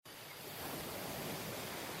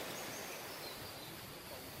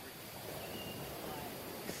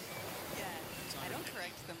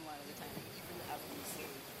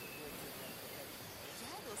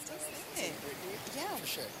still say it. Yeah, For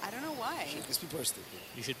sure. I don't know why. Because people are stupid.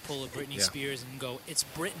 You should pull a Britney Yeah. Spears and go, "It's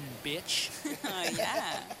Britain, bitch."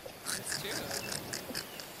 Yeah, that's true.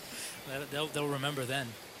 They'll remember then.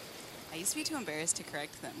 I used to be too embarrassed to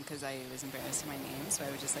correct them because I was embarrassed of my name, so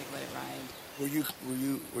I would just like let it ride.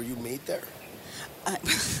 Were you made there?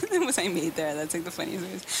 Was I made there? That's like the funniest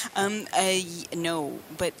news. No,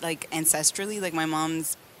 but like ancestrally, like my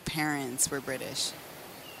mom's parents were British.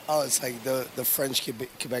 Oh, it's like the French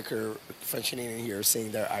Quebecer, French Canadian here are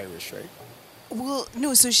saying they're Irish, right? Well,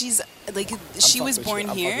 no, so she's like she was born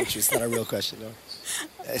I'm here. fucking with you. It's not a real question, no.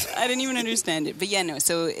 I didn't even understand it, but yeah, no.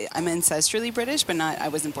 So I'm ancestrally British, but not. I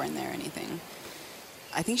wasn't born there or anything.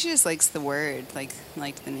 I think she just likes the word,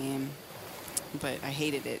 liked the name, but I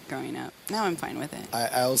hated it growing up. Now I'm fine with it.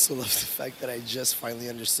 I also love the fact that I just finally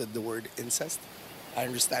understood the word incest. I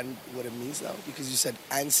understand what it means now because you said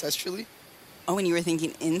ancestrally. Oh, and you were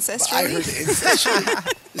thinking But incestually? I heard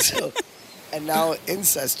ancestrally. So, and now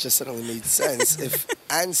incest just suddenly made sense if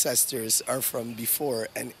ancestors are from before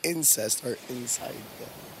and incest are inside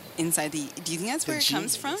the... Inside the. Do you think that's where it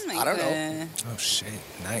comes from? genes. I don't know. Oh shit!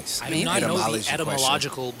 Nice. I do not know the Etymology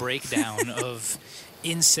etymological breakdown of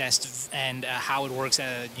incest and how it works,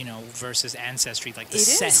 versus ancestry. Like the It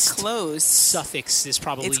is cest close. suffix is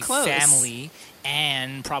probably It's close. family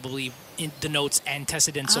and probably denotes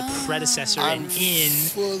antecedents of predecessor, I'm and in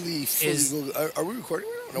fully is- Google. Are we recording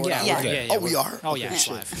right now? No, we're yeah, not. Yeah. we're- Okay. yeah, Oh, we are? Oh Okay, yeah, it's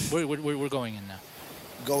shit. live. We're going in now.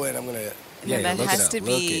 Go in. I'm going to... No, Yeah, that look it has up, to look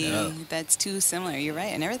be. it up. That's too similar. You're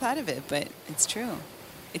right. I never thought of it, but it's true.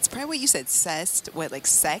 It's probably what you said. Cest. What, like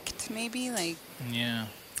sect? Maybe like. Yeah.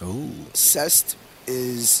 Ooh. Cest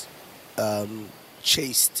is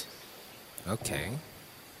chaste. Okay.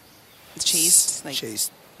 Chaste,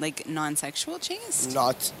 Chaste. like non-sexual chaste.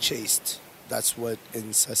 Not chaste. That's what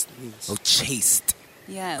incest means. Oh, chaste.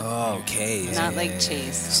 Yeah. Oh, okay. Not like Yeah.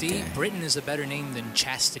 chaste. See, Britain is a better name than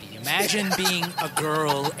chastity. Imagine being a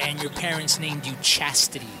girl and your parents named you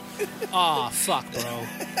Chastity. Oh, fuck, bro.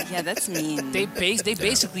 Yeah, that's mean. They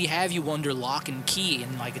basically have you under lock and key,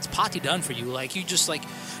 and like it's potty done for you. Like you just like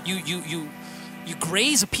you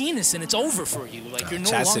graze a penis and it's over for you. Like you're no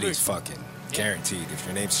Chastity's longer. fucking guaranteed. If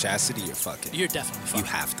your name's Chastity, you're fucking. You're definitely fucking.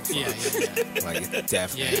 You have to. Fuck. Yeah. Like it's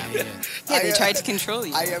definitely. Yeah. yeah, they I, tried to control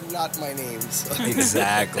you. I am not my name. So.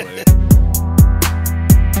 Exactly.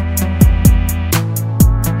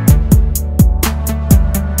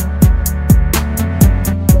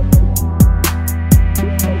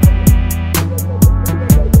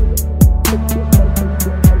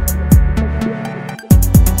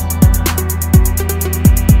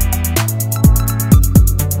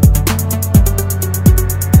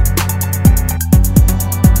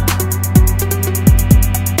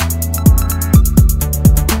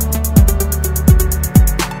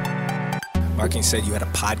 Marking said you had a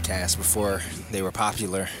podcast before they were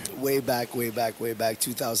popular. way back,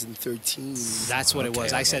 2013. That's what it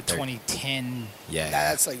was. Okay, I said okay. 2010. Yeah.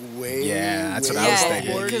 That's like way. Yeah, that's what way I was yeah,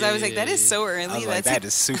 thinking. because I was like, that is so early. I was like, That's that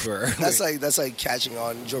is super early. That's like catching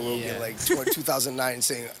on Joe Rogan Yeah. like 2009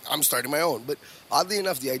 saying I'm starting my own. But oddly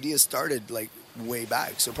enough, the idea started like way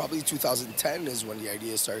back. So probably 2010 is when the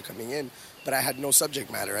idea started coming in. But I had no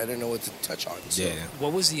subject matter. I didn't know what to touch on. So, Yeah.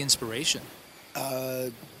 What was the inspiration?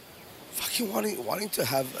 fucking wanting to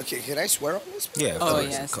have. Okay, can I swear on this? Yeah, of Oh, course,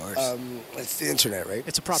 yes. of course. It's the internet, right?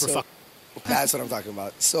 It's a proper So- fuck. That's what I'm talking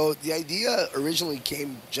about. So the idea originally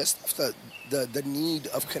came just off the need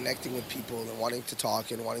of connecting with people and wanting to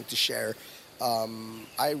talk and wanting to share.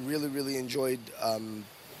 I really enjoyed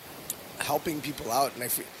helping people out, and I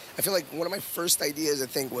feel like one of my first ideas I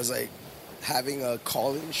think was like having a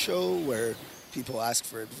call-in show where people ask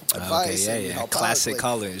for advice and yeah. help Classic out, like,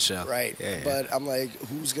 call-in show. right? Yeah. But I'm like,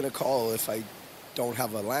 who's gonna call if I don't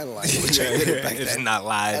have a landline, which I did back It's then. not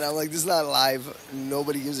live. And I'm like, this is not live.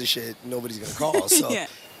 Nobody gives a shit. Nobody's gonna call. So Yeah.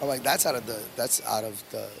 I'm like, that's out of the out of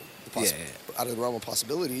the realm of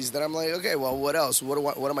possibilities. Then I'm like, okay, well, what else? What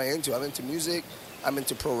am I into? I'm into music. I'm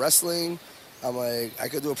into pro wrestling. I'm like, I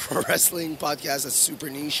could do a pro wrestling podcast that's super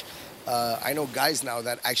niche. I know guys now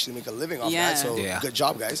that actually make a living off Yeah. that. So Yeah. good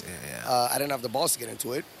job, guys. Yeah. I didn't have the balls to get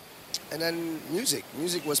into it. And then music.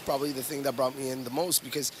 Music was probably the thing that brought me in the most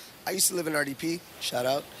because I used to live in RDP. Shout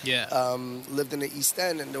out. Yeah. Lived in the East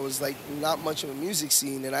End, and there was like not much of a music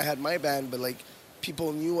scene. And I had my band, but like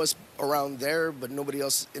people knew us around there, but nobody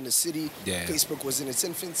else in the city. Yeah. Facebook was in its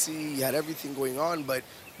infancy. You had everything going on, but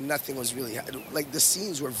nothing was really like the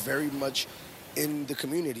scenes were very much in the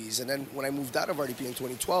communities. And then when I moved out of RDP in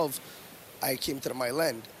 2012. I came to the Mile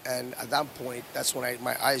End, and at that point, that's when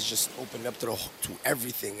my eyes just opened up to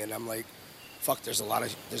everything, and I'm like, "Fuck!" There's a lot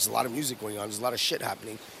of music going on. There's a lot of shit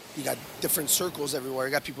happening, You got different circles everywhere.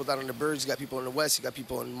 You got people down in the Birds, you got people in the West, you got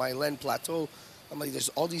people in Myland Plateau. I'm like, there's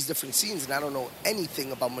all these different scenes, and I don't know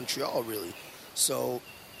anything about Montreal, really. So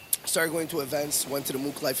started going to events, went to the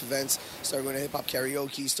Mook Life events, started going to hip-hop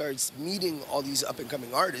karaoke, started meeting all these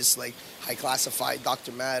up-and-coming artists like High Classified,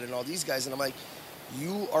 Dr. Mad, and all these guys. And I'm like,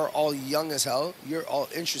 you are all young as hell. You're all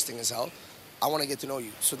interesting as hell. I want to get to know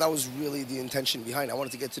you. So that was really the intention behind it. I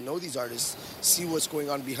wanted to get to know these artists, see what's going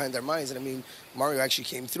on behind their minds. And I mean, Mario actually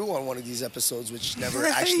came through on one of these episodes, which never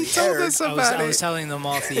actually aired. I was telling them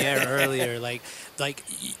off the air earlier, the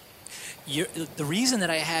reason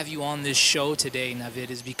that I have you on this show today,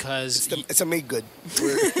 Navid, is because it's a make good.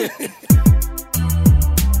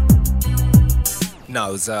 No,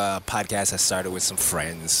 it was a podcast I started with some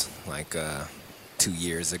friends 2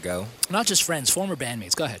 years ago. Not just friends, former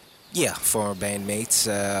bandmates. Go ahead. Yeah, former bandmates.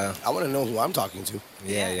 I want to know who I'm talking to.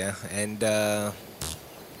 Yeah. And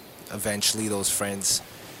eventually those friends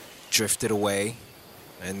drifted away,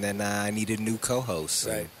 and then I needed a new co-host.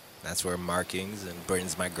 Right. That's where Markings, and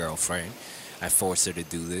Britain's my girlfriend. I forced her to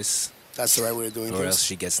do this. That's the right way of doing or things. Or else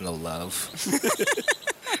she gets no love.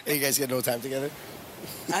 Hey, you guys get no time together?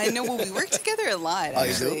 I know. Well, we work together a lot. Oh,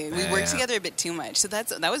 you Actually, do? we Yeah, work yeah. together a bit too much. So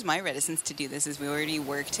that was my reticence to do this. Is we already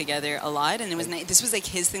work together a lot, and it was this was like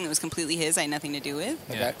his thing that was completely his. I had nothing to do with.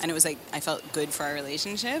 Okay. And it was like I felt good for our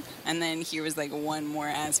relationship. And then here was like one more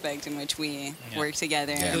aspect in which we work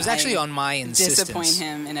together. Yeah. It and was actually I on my insistence. disappoint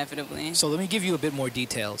him inevitably. So let me give you a bit more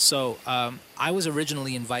detail. So I was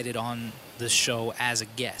originally invited on the show as a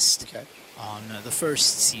guest on the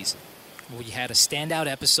first season. We had a standout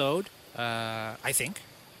episode, I think.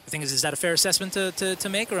 Is that a fair assessment to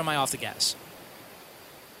make, or am I off the gas?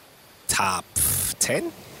 Top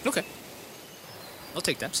 10? Okay. I'll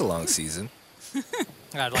take that. It's a long season.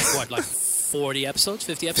 Like 40 episodes,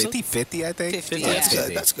 50 episodes? 50, I think. 50, Oh, that's yeah.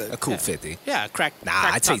 good. That's good. A cool 50. Yeah, crack. Nah,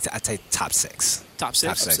 crack I'd top, say top 6. top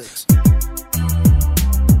six. top 6.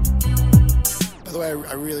 By the way,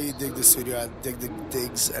 I really dig the studio. I dig the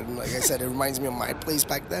digs, and like I said, it reminds me of my place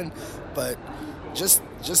back then. But just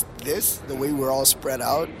this, the way we're all spread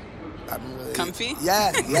out, I'm really Comfy?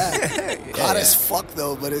 Yeah. Hot as fuck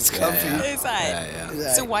though, but it's comfy. It's all right. Yeah.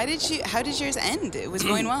 Yeah. So how did yours end? It was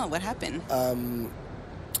going well. What happened?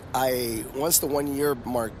 Once the 1 year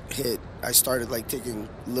mark hit, I started like taking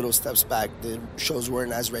little steps back. The shows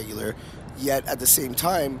weren't as regular, yet at the same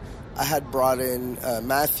time, I had brought in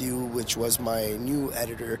Matthew, which was my new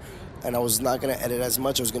editor, and I was not going to edit as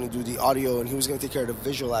much. I was going to do the audio, and he was going to take care of the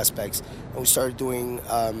visual aspects. And we started doing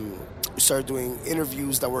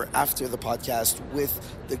interviews that were after the podcast with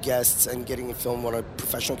the guests and getting it filmed on a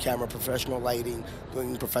professional camera, professional lighting,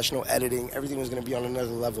 doing professional editing. Everything was going to be on another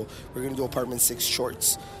level. We're going to do Apartment 6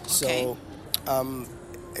 shorts. Okay. So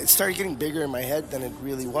it started getting bigger in my head than it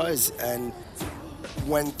really was. And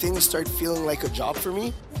when things start feeling like a job for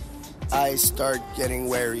me, I start getting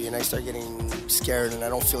wary and I start getting scared, and I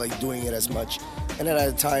don't feel like doing it as much. And then at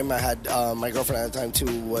the time, I had my girlfriend at the time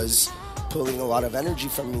too was pulling a lot of energy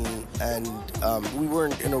from me, and we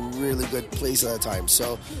weren't in a really good place at the time.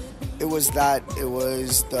 So it was the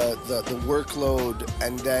workload,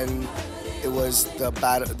 and then it was the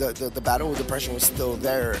battle with depression was still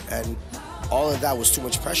there, and all of that was too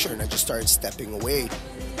much pressure, and I just started stepping away.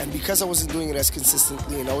 And because I wasn't doing it as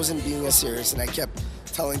consistently, and I wasn't being as serious, and I kept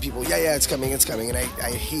telling people, yeah, it's coming, and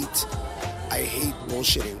I hate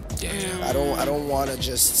bullshitting. Yeah. I don't want to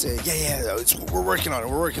just say, we're working on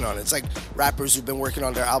it. It's like rappers who've been working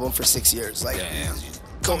on their album for 6 years. Like,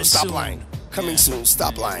 Coming stop soon. lying. Coming soon.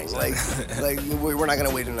 Stop lying. Like we're not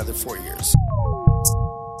gonna wait another 4 years.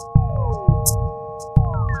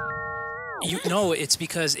 It's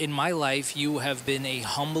because in my life you have been a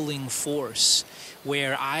humbling force.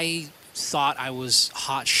 Where I thought I was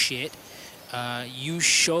hot shit, you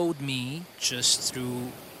showed me just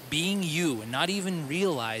through being you and not even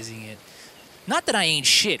realizing it. Not that I ain't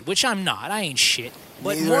shit, which I'm not. I ain't shit.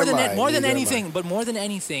 But Neither am I. more than Neither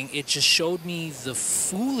anything, it just showed me the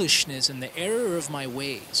foolishness and the error of my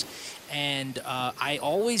ways. And I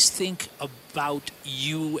always think about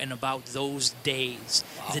you and about those days.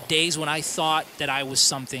 The days when I thought that I was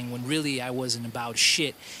something when really I wasn't about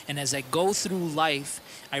shit. And as I go through life,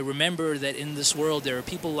 I remember that in this world there are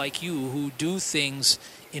people like you who do things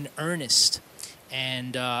in earnest.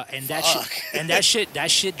 And that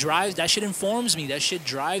shit informs me. That shit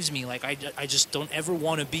drives me. Like I just don't ever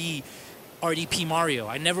want to be RDP Mario.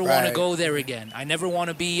 I never want to Right. go there again. I never want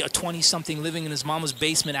to be a 20-something living in his mama's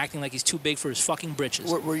basement acting like he's too big for his fucking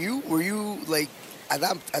britches. Were you like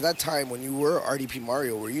at that time when you were RDP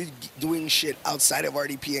Mario, were you doing shit outside of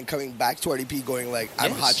RDP and coming back to RDP going like,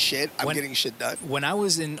 I'm Yes. hot shit, I'm getting shit done? When I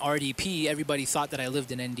was in RDP, everybody thought that I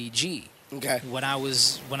lived in NDG. Okay. When I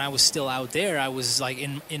was still out there, I was like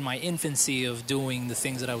in my infancy of doing the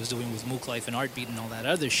things that I was doing with Mook Life and Artbeat and all that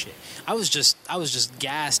other shit. I was just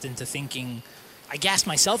gassed into thinking. I gassed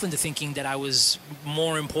myself into thinking that I was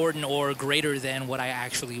more important or greater than what I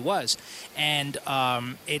actually was, and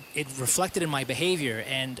it reflected in my behavior.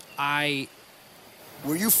 And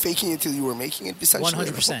Were you faking it till you were making it? Essentially,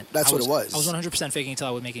 100%. That's what it was. I was 100% faking it till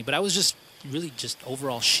I was making it, but I was just really just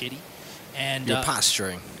overall shitty. And You're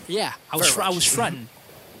posturing. yeah, I was fronting.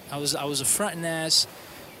 I was a fronting ass.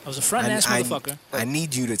 I was a fronting ass motherfucker. I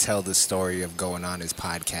need you to tell the story of going on his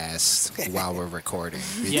podcast while we're recording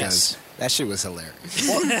because Yes. that shit was hilarious.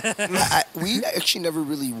 Well, we actually never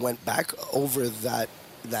really went back over that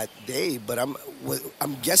day, but I'm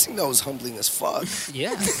guessing that was humbling as fuck.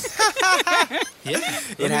 Yeah. Yeah.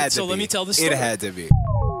 It had to so be. let me tell the story. It had to be.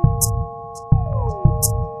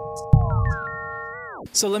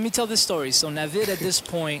 So let me tell this story. So Navid at this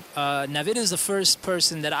point, Navid is the first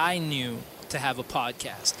person that I knew to have a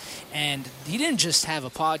podcast. And he didn't just have a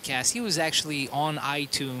podcast. He was actually on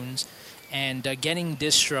iTunes and getting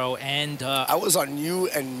distro and I was on You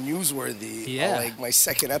and Newsworthy Yeah. on like my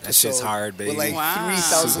second episode. shit's hard, baby. With like Wow.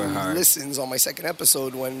 3,000 Super hard. listens on my second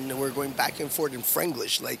episode when we're going back and forth in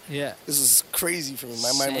Franglish. Like, Yeah. this is crazy for me.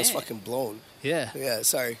 My mind was Shit. fucking blown. yeah. Yeah,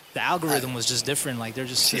 sorry. The algorithm was just different. Like they're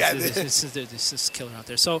just Yeah. it's just killer out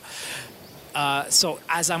there. So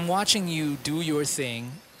as I'm watching you do your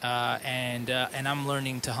thing, and I'm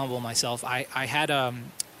learning to humble myself. I had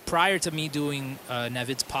prior to me doing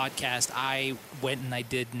Navid's podcast, I went and I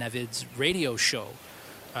did Navid's radio show,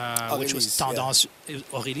 which was Aurélie's,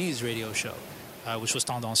 Aurélie's radio show, which was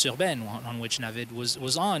Tendance Urbaine, on which Navid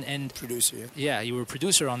was on. And Producer, yeah. yeah, you were a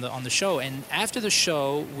producer on the show. And after the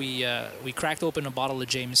show, we cracked open a bottle of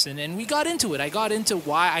Jameson and we got into it. I got into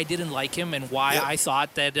why I didn't like him and why Yep. I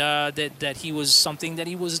thought that he was something that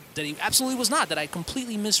he absolutely was not. That I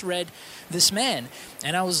completely misread this man.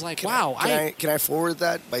 And I was like, wow, Can I forward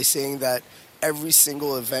that by saying that every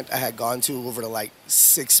single event I had gone to over the like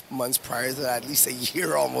 6 months prior to that, at least a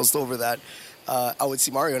year almost over that, I would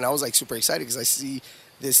see Mario and I was like super excited because I see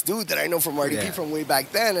this dude that I know from RDP Yeah. from way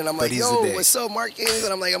back then, and I'm But like, he's yo, a dick. what's up, Mark Ames?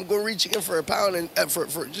 And I'm like, I'm going reaching in for a pound and for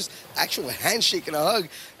just actual handshake and a hug,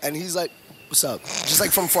 and he's like, what's up? Just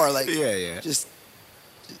like from far, like Yeah. just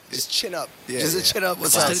chin up, Yeah, just a yeah. chin up.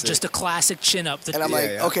 What's up? just a classic chin up. And I'm Yeah, like,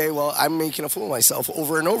 yeah. okay, well, I'm making a fool of myself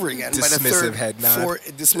over and over again. By the Dismissive third, head nod.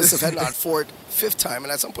 dismissive head nod, fourth, fifth time.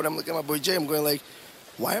 And at some point, I'm looking at my boy Jay. I'm going like,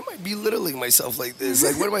 why am I belittling myself like this?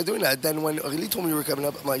 Like, what am I doing that? Then when Aurélie told me you were coming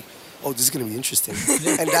up, I'm like, oh, this is going to be interesting.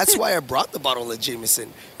 And that's why I brought the bottle of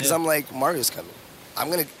Jameson. Because Yeah. I'm like, Mario's coming. I'm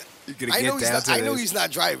going to... You're gonna I get know, he's down not, to I know this. he's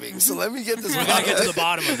not driving, so let me get this We're gonna get to the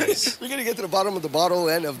bottom of this. We're going to get to the bottom of the bottle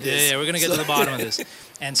and of this. Yeah, we're gonna get to the bottom of this.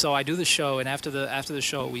 And so I do the show, and after the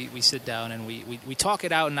show, we sit down and we talk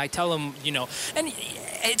it out, and I tell him, and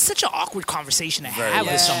it's such an awkward conversation to have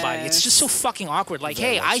with somebody. It's just so fucking awkward. Like,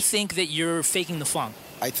 Very hey, much. I think that you're faking the funk.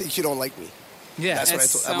 I think you don't like me. Yeah, That's what I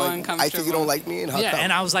It's told. so I'm like, I think you uncomfortable. don't like me, and how yeah. come?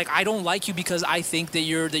 And I was like, I don't like you because I think that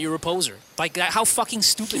you're a poser. Like, how fucking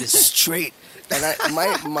stupid is that? Straight. And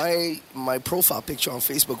my profile picture on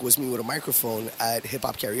Facebook was me with a microphone at Hip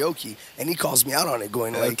Hop Karaoke, and he calls me out on it,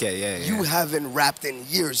 going like, Okay, yeah. "You haven't rapped in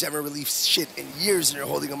years, you haven't released shit in years, and you're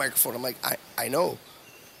holding a microphone." I'm like, I know,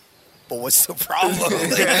 but what's the problem?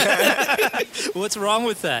 What's wrong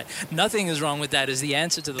with that? Nothing is wrong with that is the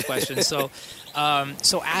answer to the question. So,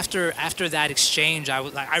 so after that exchange,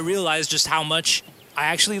 I realized just how much I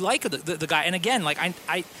actually like the guy. And again, like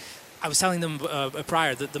I was telling them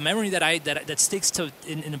prior, the memory that sticks to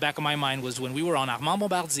in the back of my mind was when we were on Armand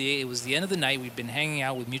Bombardier. It was the end of the night. We'd been hanging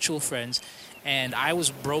out with mutual friends, and I was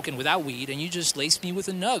broken without weed, and you just laced me with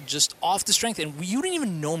a nug just off the strength. And you didn't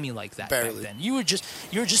even know me like that Barely. back then. You were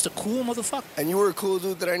just a cool motherfucker. And you were a cool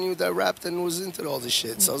dude that I knew that rapped and was into all this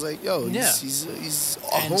shit. So I was like, yo, Yeah. he's a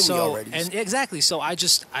homie already. And exactly. So I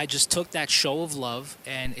just took that show of love,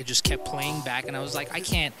 and it just kept playing back, and I was like, I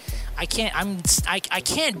can't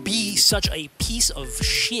be such a piece of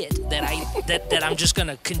shit that I'm just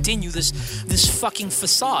gonna continue this fucking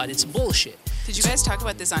facade. It's bullshit. Did you guys talk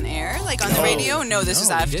about this on air, like on the radio? No, this was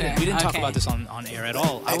we after. didn't. We didn't talk Okay. about this on air at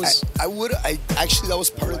all. I Actually, that was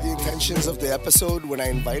part of the intentions of the episode when I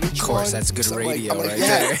invited you. Of course, on. that's good So I'm radio like, right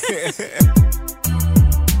yeah. there.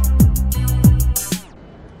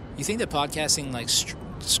 You think that podcasting like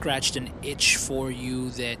scratched an itch for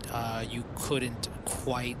you that you couldn't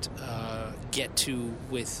quite get to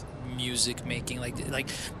with music making? Like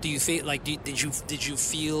do you feel like did you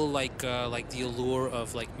feel like the allure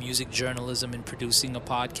of like music journalism and producing a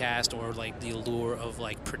podcast, or like the allure of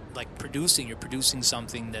producing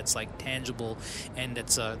something that's like tangible and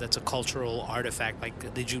that's a cultural artifact?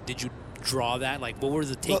 Like did you draw that? Like what were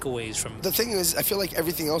the takeaways from the thing is, I feel like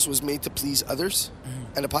everything else was made to please others,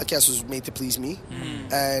 and the podcast was made to please me,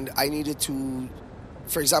 and I needed to,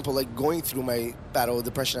 for example, like going through my battle with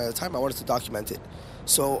depression at the time, I wanted to document it.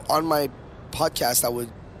 So on my podcast, I would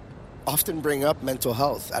often bring up mental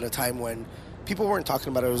health at a time when people weren't talking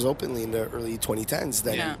about it as openly in the early 2010s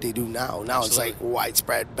than they do now. Now it's like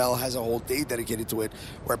widespread. Bell has a whole day dedicated to it,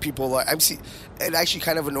 where people are. It actually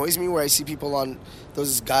kind of annoys me where I see people on. There's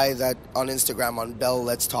this guy that on Instagram on Bell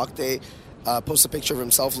Let's Talk Day posts a picture of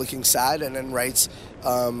himself looking sad and then writes,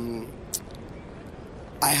 "I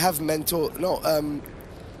have mental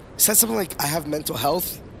said something like I have mental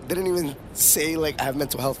health." Didn't even say like I have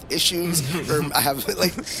mental health issues or I have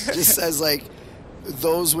like just says like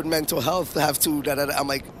those with mental health have to da, da, da. I'm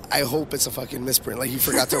like, I hope it's a fucking misprint, like he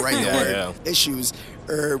forgot to write the word issues,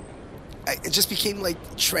 or it just became like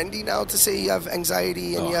trendy now to say you have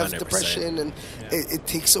anxiety and you have 100%. Depression, and it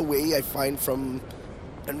takes away, I find, from,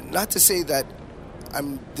 and not to say that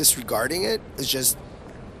I'm disregarding it, it's just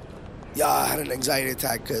I had an anxiety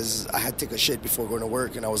attack because I had to take a shit before going to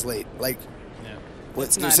work and I was late. Like,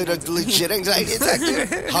 is it a legit anxiety attack,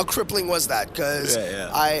 dude? How crippling was that? Because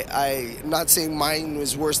I not saying mine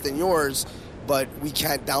was worse than yours, but we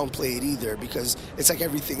can't downplay it either, because it's like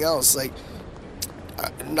everything else. Like,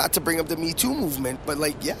 not to bring up the Me Too movement, but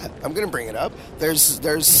like, I'm gonna bring it up. There's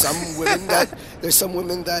some women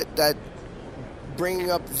that bringing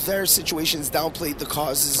up their situations downplayed the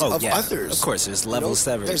causes of others. Of course, there's levels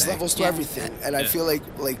to everything. There's levels to everything, and I feel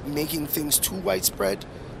like making things too widespread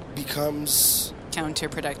becomes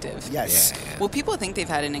counterproductive. Yes. Well, people think they've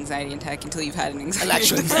had an anxiety attack until you've had an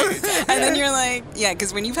anxiety attack. And then you're like,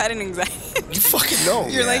 because when you've had an anxiety you fucking know.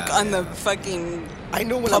 You're like on the fucking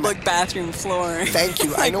public bathroom floor. Thank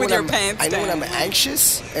you. Like I know with when your pants when I'm down.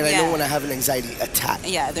 anxious, and I know when I have an anxiety attack.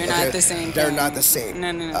 Yeah, they're not the same. They're not the same.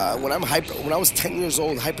 No. When I was 10 years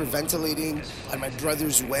old, hyperventilating at my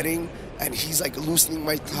brother's wedding, and he's like loosening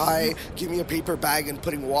my tie, giving me a paper bag and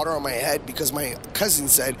putting water on my head because my cousin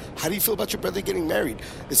said, "How do you feel about your brother getting married?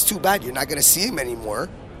 It's too bad you're not going to see him anymore."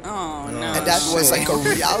 Oh, no. And that was like a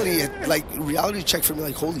reality check for me.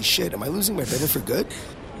 Like, holy shit, am I losing my brother for good?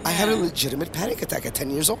 I had a legitimate panic attack at 10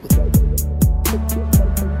 years old.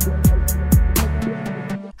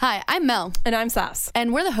 Hi, I'm Mel. And I'm Sass.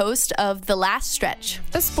 And we're the host of The Last Stretch,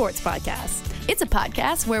 a sports podcast. It's a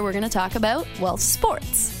podcast where we're going to talk about,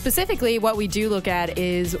 sports. Specifically, what we do look at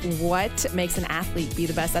is what makes an athlete be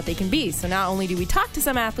the best that they can be. So not only do we talk to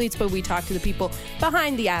some athletes, but we talk to the people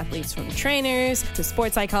behind the athletes, from trainers to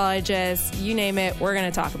sports psychologists, you name it, we're going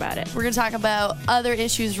to talk about it. We're going to talk about other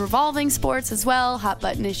issues revolving sports as well, hot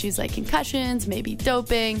button issues like concussions, maybe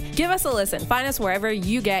doping. Give us a listen. Find us wherever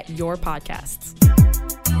you get your podcasts.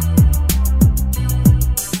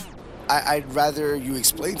 I'd rather you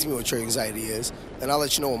explain to me what your anxiety is, and I'll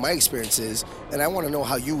let you know what my experience is, and I want to know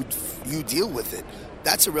how you deal with it.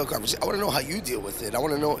 That's a real conversation. I want to know how you deal with it. I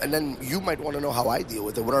want to know, and then you might want to know how I deal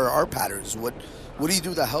with it. What are our patterns? What do you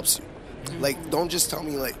do that helps you? Mm-hmm. Like, don't just tell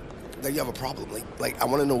me like that you have a problem. Like I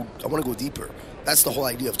want to know. I want to go deeper. That's the whole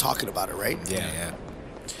idea of talking about it, right? Yeah.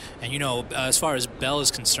 And as far as Bell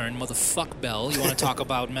is concerned, motherfuck Bell. You want to talk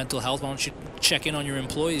about mental health? Why don't you check in on your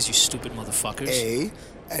employees, you stupid motherfuckers? A.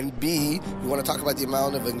 And B, you want to talk about the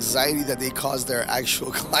amount of anxiety that they cause their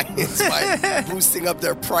actual clients by boosting up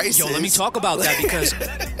their prices. Yo, let me talk about that, because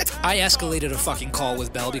I escalated a fucking call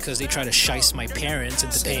with Bell because they try to shice my parents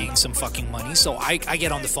into paying some fucking money. So I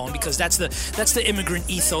get on the phone because that's the immigrant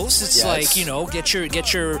ethos. It's like, get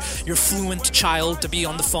your fluent child to be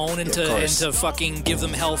on the phone and to fucking give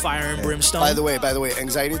them hellfire and brimstone. By the way,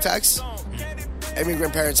 anxiety attacks.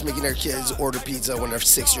 Immigrant parents making their kids order pizza when they're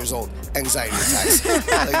 6 years old. Anxiety attacks. Like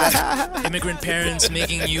that. Immigrant parents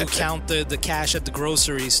making you count the cash at the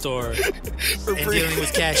grocery store and dealing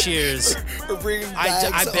with cashiers.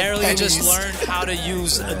 I barely just learned how to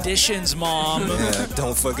use additions, Mom. Yeah,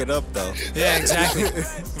 don't fuck it up, though. Yeah, exactly.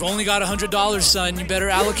 You've only got $100, son. You better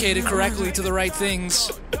allocate it correctly to the right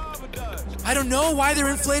things. I don't know why they're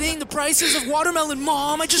inflating the prices of watermelon,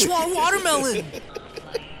 Mom. I just want watermelon.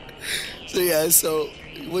 So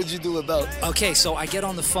what'd you do about? Okay, so I get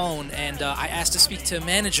on the phone and I asked to speak to a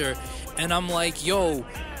manager, and I'm like, yo,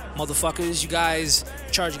 motherfuckers, you guys are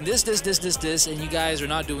charging this, and you guys are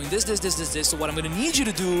not doing this. So what I'm going to need you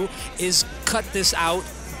to do is cut this out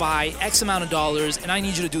by X amount of dollars, and I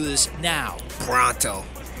need you to do this now. Pronto.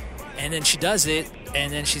 And then she does it,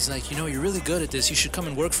 And then she's like, you're really good at this. You should come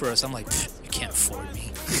and work for us. I'm like, you can't afford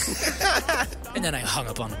me. And then I hung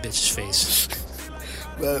up on the bitch's face.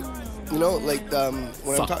 But like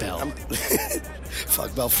when Fuck I'm talking, Bell.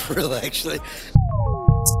 Fuck Bell for real, actually.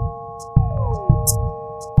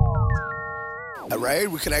 Right,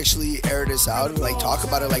 we could actually air this out and like talk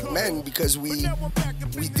about it like men, because we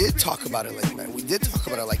did talk about it like men. We did talk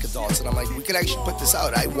about it like adults, and I'm like, we could actually put this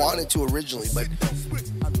out. I wanted to originally, but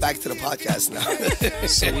back to the podcast now.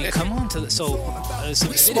 So we come on to the, so We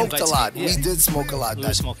smoked a lot. Yeah. We did smoke a lot. We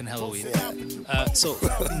were smoking hella weed. So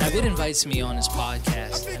Navid invites me on his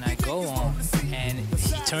podcast, and I go on, and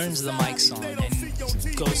he turns the mics on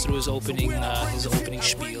and goes through his opening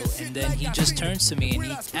spiel, and then he just turns to me and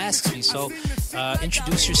he asks me, "So,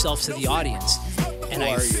 introduce yourself to the audience." And Who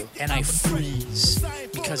are you? And I freeze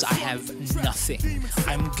because I have nothing.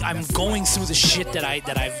 I'm going through the shit that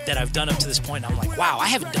I've done up to this point. And I'm like, wow, I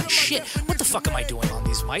haven't done shit. What the fuck am I doing on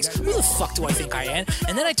these mics? Who the fuck do I think I am?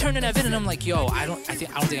 And then I turn to Navid and I'm like, yo, I don't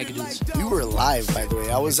think I can do this. We were live, by the way.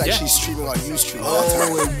 I was actually streaming on Ustream.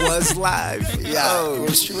 Oh, it was live. Yeah, we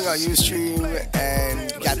were streaming on Ustream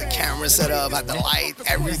and got the camera set up, had the light,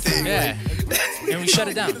 everything. Yeah. And we shut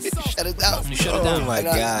it down. Shut it down. We shut it down. Oh my And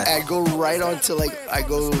God. I go right on to I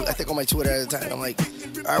think on my Twitter at the time, I'm like,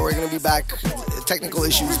 all right, we're going to be back. Technical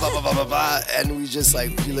issues, blah, blah, blah, blah, blah. And we just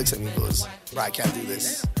he looks at me and goes, bro, I can't do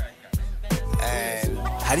this. And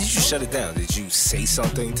How did you shut it down? Did you say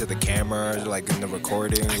something to the camera, like in the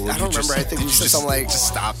recording? I don't remember. I think we said something like, just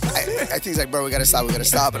stop. I think he's like, bro, we got to stop.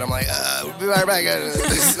 And I'm like, we'll be right back.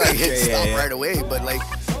 This hit stop right away. But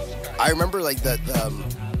I remember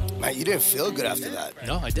man, you didn't feel good after that.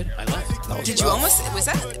 No, I didn't. I left. That was Did you rough. was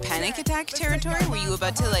that panic attack territory? Were you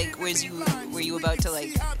about to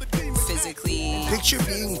physically? Picture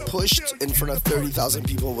being pushed in front of 30,000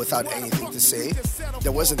 people without anything to say.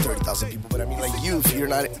 There wasn't 30,000 people, but I mean, if you're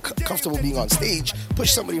not comfortable being on stage,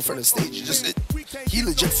 push somebody in front of the stage. He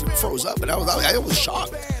legit froze up, and I was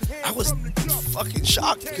shocked. I was fucking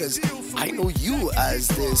shocked because I know you as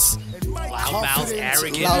this Loudmouth, confident,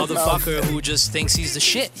 arrogant loudmouth. motherfucker who just thinks he's the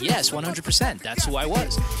shit. Yes, 100%. That's who I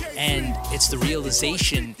was. And it's the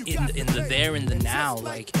realization in the there and the now.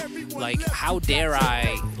 Like how dare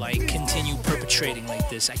I continue perpetrating like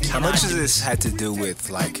this? I cannot. How much of do this had to do with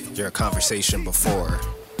your conversation before?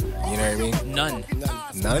 You know what I mean?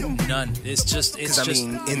 None. None? It's just. Because I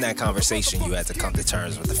mean, in that conversation, you had to come to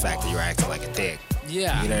terms with the fact that you were acting like a dick.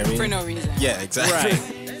 Yeah. You know what I mean? For no reason. Yeah, exactly.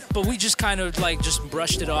 Right. But we just kind of just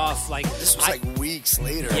brushed it off. This was weeks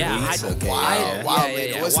later. Yeah, weeks, I- a while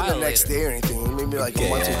later. It wasn't while the next later. day or anything. Maybe a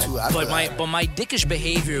month or two after But my dickish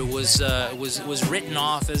behavior was written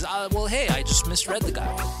off as well. Hey, I just misread the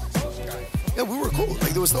guy. Yeah, we were cool.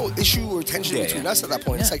 There was no issue or tension between us at that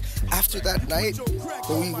point. Yeah. It's after that night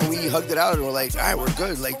when we hugged it out and we're like, all right, we're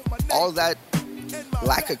good. All that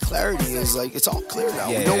lack of clarity is it's all clear now.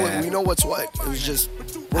 Yeah. We know what's what. It was just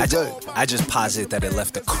we're good. I just posit that it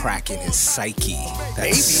left a crack in his psyche that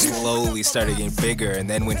Maybe. slowly started getting bigger. And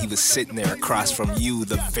then when he was sitting there across from you,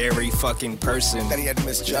 the very fucking person That he had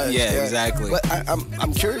misjudged. Yeah, exactly. But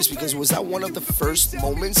I'm curious because was that one of the first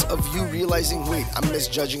moments of you realizing, wait, I'm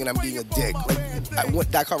misjudging and I'm being a dick?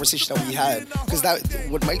 That conversation that we had, because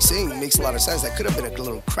what Mike's saying makes a lot of sense. That could have been a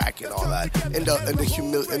little crack and all that, and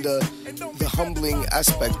the humbling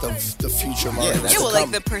aspect of the future. Yeah, Yeah, well,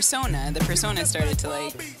 the persona started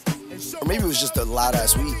to or maybe it was just a loud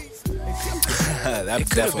ass weed. that It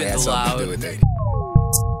could have definitely been had something to do loud. with it.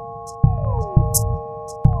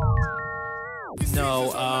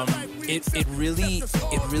 No, it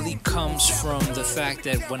really comes from the fact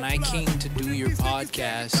that when I came to do your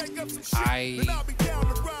podcast,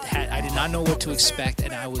 I did not know what to expect,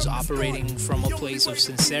 and I was operating from a place of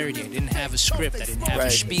sincerity. I didn't have a script. I didn't have a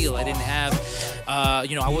Right. spiel. I didn't have,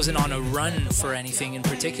 I wasn't on a run for anything in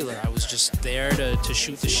particular. I was just there to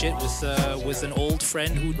shoot the shit with an old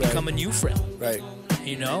friend who'd become a new friend. Right.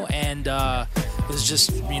 And it was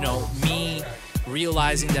just, me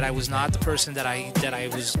realizing that I was not the person that I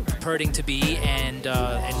was purporting to be, and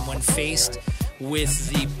when faced with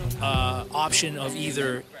the option of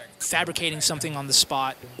either fabricating something on the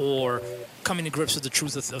spot or coming to grips with the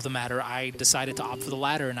truth of the matter, I decided to opt for the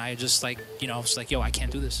latter, and I just was like, yo, I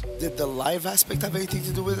can't do this. Did the live aspect have anything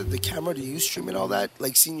to do with it? The camera, the Ustream and all that?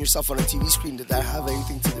 Seeing yourself on a TV screen, did that have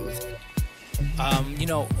anything to do with it?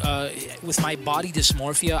 With my body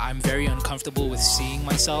dysmorphia, I'm very uncomfortable with seeing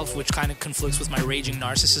myself, which kind of conflicts with my raging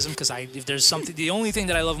narcissism. Because if there's something, the only thing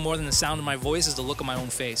that I love more than the sound of my voice is the look of my own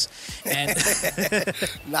face. And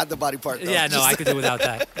Not the body part, though. yeah, no, Just- I could do without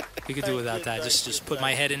that. You could do without that. Just put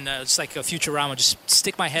my head in. It's like a Futurama. Just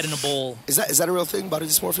stick my head in a bowl. Is that a real thing, body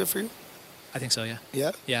dysmorphia for you? I think so, yeah.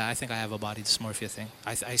 Yeah? Yeah, I think I have a body dysmorphia thing.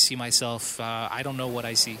 I see myself, I don't know what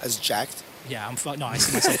I see. As jacked? Yeah, no, I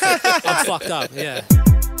see myself, I'm fucked up, yeah.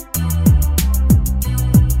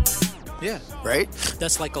 Yeah. Right?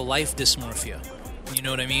 That's like a life dysmorphia. You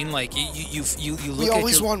know what I mean? Like you look We at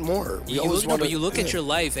always your, want more. We you always look, no, want but you look at yeah. your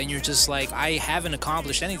life and you're just like, I haven't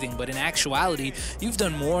accomplished anything. But in actuality, you've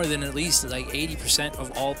done more than at least like 80%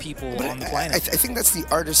 of all people on the planet. I think that's the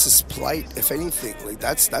artist's plight, if anything. Like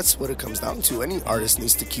that's what it comes down to. Any artist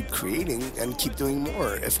needs to keep creating and keep doing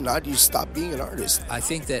more. If not, you stop being an artist. I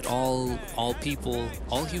think that all people,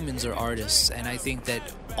 all humans are artists, and I think that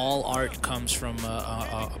all art comes from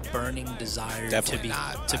a burning desire Definitely to be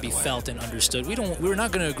not, to by be the way. felt and understood. We're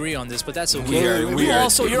not going to agree on this, but that's okay. We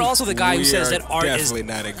are- You're also the guy who we says are that art is definitely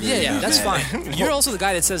not agreeing Yeah, on that's that. fine. You're also the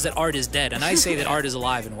guy that says that art is dead, and I say that art is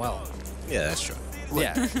alive and well. Yeah, that's true.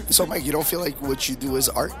 Yeah. So, Mike, you don't feel like what you do is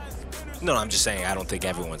art? No, I'm just saying I don't think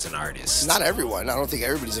everyone's an artist. Not everyone. I don't think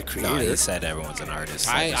everybody's a No, creator. he said everyone's an artist.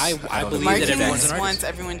 I don't believe think that everyone's an Markings artist. wants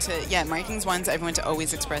everyone to Markings wants everyone to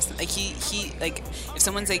always express like he like if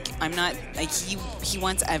someone's like I'm not like he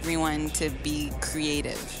wants everyone to be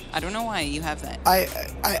creative. I don't know why you have that.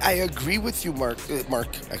 I agree with you, Mark. Mark,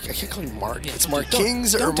 I can't call you Mark. Yeah, It's don't- Mark don't-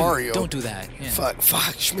 Kings or don't do- Mario. Don't do that. Yeah. Fuck,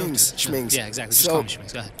 Schmings. Yeah, exactly. Just So, call me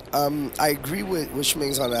Schmings. Go ahead. I agree with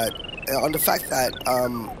Schmings on that. On the fact that,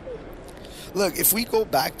 look, if we go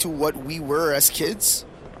back to what we were as kids,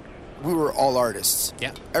 we were all artists.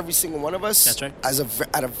 Yeah. Every single one of us, That's right.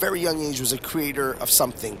 at a very young age, was a creator of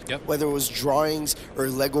something. Yep. Whether it was drawings or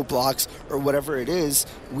Lego blocks or whatever it is,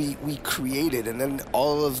 we created. And then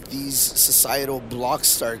all of these societal blocks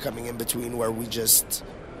started coming in between where we just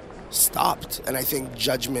stopped. And I think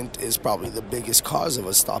judgment is probably the biggest cause of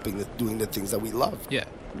us stopping doing the things that we love. Yeah.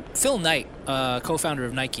 Phil Knight, co-founder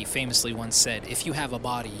of Nike, famously once said, if you have a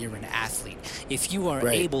body, you're an athlete. If you are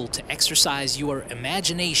Right. able to exercise your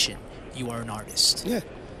imagination, you are an artist. Yeah.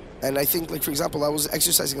 And I think, like, for example, I was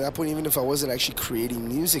exercising at that point, even if I wasn't actually creating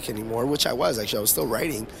music anymore, which I was. Actually, I was still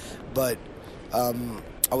writing, but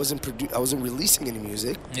I wasn't releasing any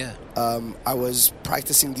music. Yeah. I was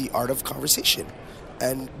practicing the art of conversation.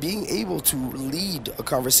 And being able to lead a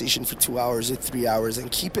conversation for 2 hours or 3 hours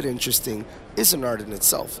and keep it interesting is an art in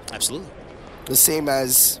itself. Absolutely. The same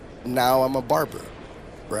as now I'm a barber,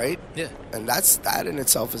 right? Yeah. And that in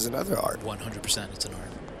itself is another art. 100%. It's an art.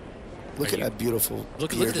 Look Are at you- that beautiful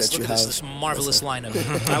Look beard at this. that you Look at have. this marvelous lineup.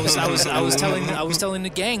 I was telling the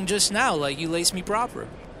gang just now, like, you lace me proper.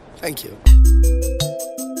 Thank you.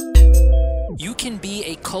 You can be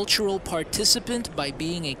a cultural participant by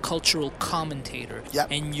being a cultural commentator. Yep.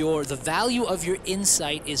 And the value of your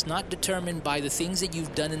insight is not determined by the things that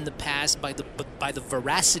you've done in the past, but by the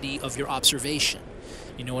veracity of your observation.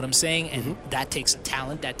 You know what I'm saying? And that takes a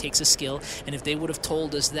talent, that takes a skill. And if they would have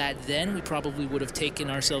told us that then, we probably would have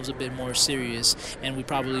taken ourselves a bit more serious, and we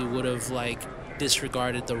probably would have, like,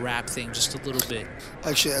 disregarded the rap thing just a little bit.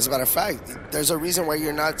 Actually, as a matter of fact, there's a reason why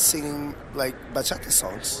you're not singing like bachata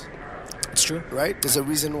songs, It's true. right? There's a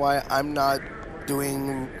reason why I'm not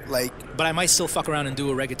doing like But I might still fuck around and do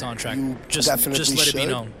a reggaeton track. you Just definitely let should. it be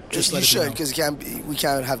known. Just let you it should, be known. because we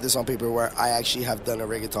can't have this on paper where I actually have done a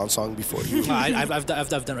reggaeton song before you. I've done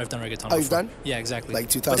reggaeton. Oh, you've before. done? Yeah, exactly.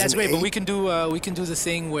 Like But that's great. But 2008? we can do the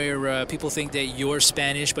thing where people think that you're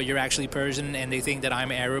Spanish, but you're actually Persian, and they think that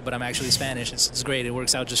I'm Arab, but I'm actually Spanish. It's great. It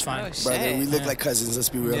works out just fine. Oh, shit. Brother, we look Yeah. like cousins. Let's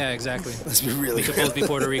be real. Yeah, exactly. Let's be really We could real. both be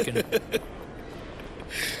Puerto Rican.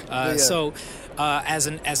 yeah. So, as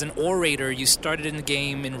an orator, you started in the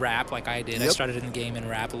game in rap, like I did. I Yep. started in the game in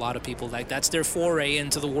rap. A lot of people that's their foray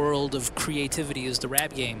into the world of creativity is the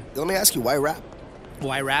rap game. Let me ask you, why rap?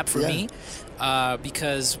 Why rap for Yeah. me?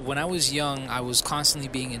 Because when I was young, I was constantly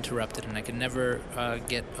being interrupted, and I could never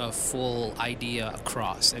get a full idea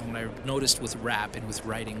across. And what I noticed with rap and with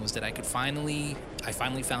writing was that I finally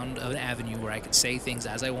found an avenue where I could say things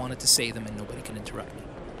as I wanted to say them, and nobody can interrupt me.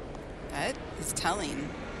 That is telling.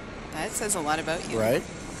 That says a lot about you. Right?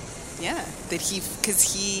 Yeah, that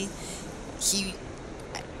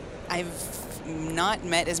I've not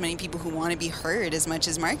met as many people who want to be heard as much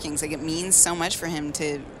as Markings. Like, it means so much for him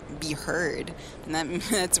to be heard, and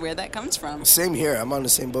that's where that comes from. Same here. I'm on the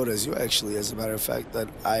same boat as you, actually. As a matter of fact, that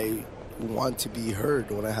I want to be heard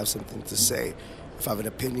when I have something to say. If I have an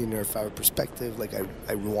opinion or if I have a perspective, like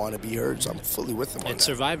I want to be heard, so I'm fully with them on It's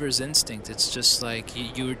that. survivor's instinct. It's just like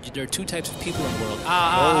there are two types of people in the world.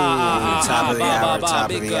 top of the hour, top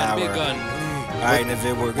big of the gun, hour. big gun. All right,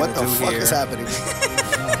 Navid, we're What going the to do fuck here. is happening?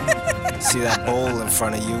 See that bowl in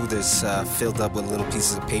front of you? That's filled up with little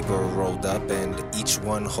pieces of paper rolled up, and each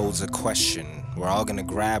one holds a question. We're all gonna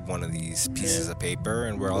grab one of these pieces of paper,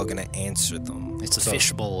 and we're all gonna answer them. It's a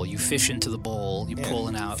fish bowl. You fish into the bowl. You pull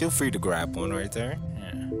it out. Feel free to grab one right there.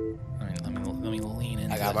 Yeah. Let me lean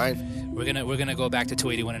in. I got mine. We're gonna go back to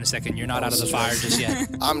 281 in a second. You're not out of the fire just yet.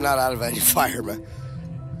 I'm not out of any fire, man.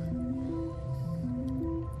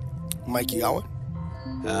 Mike, you got one?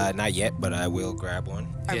 Not yet, but I will grab one.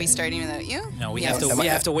 Are we starting without you? No, we Yes.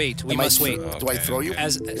 have to wait. We must wait. Do I throw you?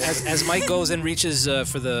 As Mike goes and reaches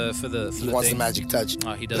for the He wants thing. the magic touch.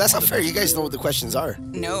 Oh, he But does. that's want not the fair. You magic guys know what the questions are.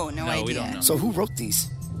 No idea. we don't know. So who wrote these?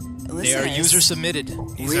 They are Listeners. user submitted.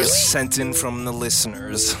 These Really? are sent in from the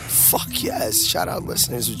listeners. Fuck yes. Shout out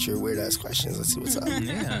listeners with your weird ass questions. Let's see what's up.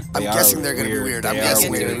 Yeah. I'm They are guessing they're going to be weird. weird. I'm They are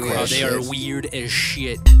guessing they're weird going to be Oh, weird. they are Shit. weird as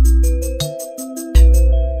shit.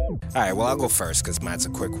 All right, well, I'll go first because Matt's a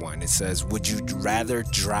quick one. It says, would you rather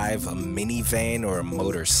drive a minivan or a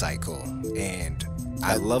motorcycle? And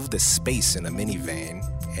I love the space in a minivan,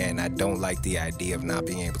 and I don't like the idea of not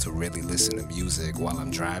being able to really listen to music while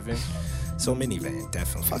I'm driving. So minivan,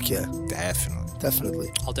 definitely. Fuck yeah. Definitely. Definitely.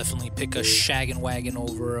 I'll definitely pick a shaggin' wagon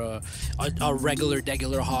over a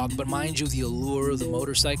regular hog. But mind you, the allure of the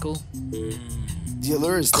motorcycle. The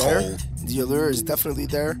allure is there. Cold. The allure is definitely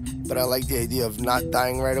there, but I like the idea of not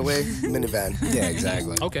dying right away. Minivan. Yeah,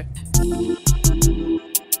 exactly. Okay.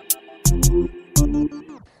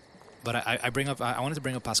 But I wanted to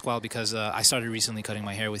bring up Pascual because I started recently cutting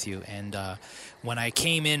my hair with you, and when I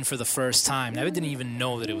came in for the first time, I didn't even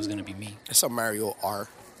know that it was going to be me. I saw Mario R.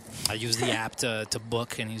 I used the app to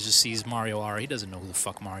book, and he just sees Mario R. He doesn't know who the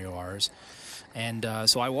fuck Mario R is. And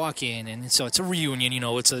so I walk in, and so it's a reunion,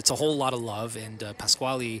 it's a whole lot of love. And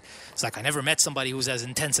Pasquale is like, I never met somebody who's as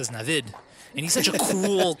intense as Navid. And he's such a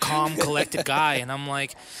cool, calm, collected guy. And I'm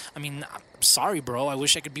like, I'm sorry, bro. I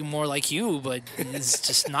wish I could be more like you, but it's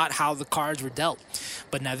just not how the cards were dealt.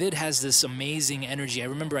 But Navid has this amazing energy. I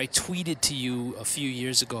remember I tweeted to you a few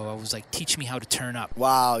years ago. I was like, teach me how to turn up.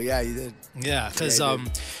 Wow, yeah, you did. Yeah,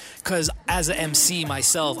 because as an MC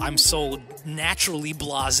myself, I'm so naturally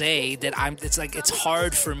blasé that it's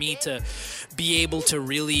hard for me to be able to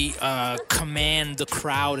really command the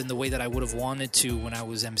crowd in the way that I would have wanted to when I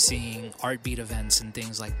was MCing art beat events and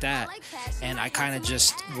things like that. And I kind of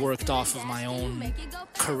just worked off of my own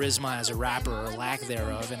charisma as a rapper or lack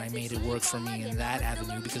thereof, and I made it work for me in that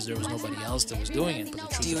avenue because there was nobody else that was doing it. But the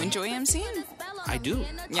truth Do you of it- enjoy MCing? I do.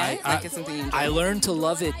 Yeah, it's something you enjoy. I learned to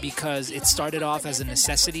love it because it started off as a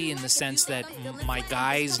necessity in the sense that my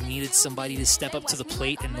guys needed somebody to step up to the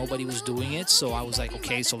plate and nobody was doing it. So I was like,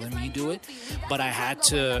 okay, so let me do it. But I had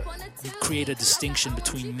to create a distinction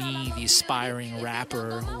between me, the aspiring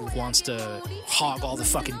rapper who wants to hog all the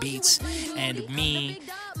fucking beats, and me,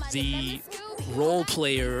 the role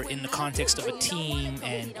player in the context of a team.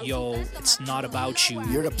 And it's not about you.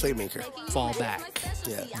 You're the playmaker. Fall back.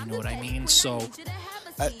 Yeah. You know what I mean? So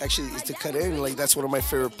Actually, to cut in, like that's one of my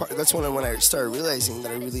favorite parts. That's when I started realizing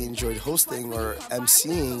that I really enjoyed hosting or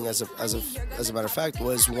MCing. As a matter of fact,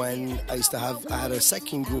 was when I had a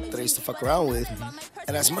second group that I used to fuck around with,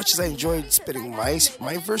 and as much as I enjoyed spitting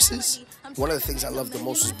my verses, one of the things I loved the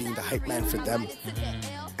most was being the hype man for them.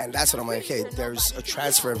 And that's what I'm like, okay, there's a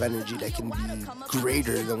transfer of energy that can be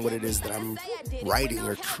greater than what it is that I'm writing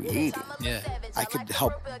or creating. yeah. I could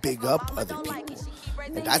help big up other people.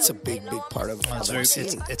 And that's a big part of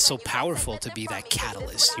MCing. It's so powerful to be that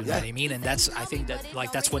catalyst, you know Yeah. what I mean? And that's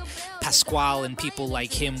that's what Pasquale and people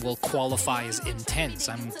like him will qualify as intense.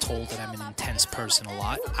 I'm told that I'm an intense person a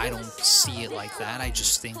lot. I don't see it like that. I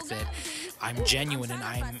just think that I'm genuine and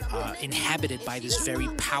I'm inhabited by this very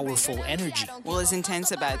powerful energy. Well, is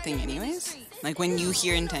intense a bad thing anyways? Like when you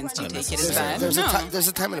hear intense, do you take it as bad? There's No. there's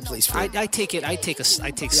a time and a place for it. I take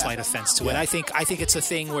slight offense to it. I think it's a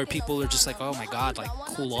thing where people are just like, oh my god, like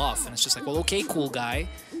cool off, and it's just like, well, okay, cool guy,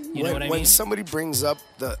 you know what I mean? When somebody brings up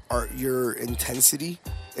your intensity,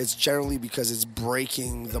 it's generally because it's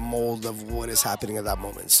breaking the mold of what is happening at that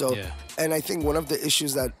moment. So, Yeah. and I think one of the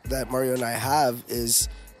issues that Mario and I have is,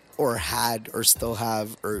 or had, or still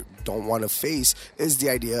have, or don't want to face, is the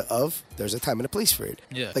idea of there's a time and a place for it.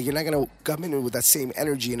 Yeah. Like you're not gonna come in with that same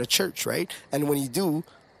energy in a church, right? And when you do,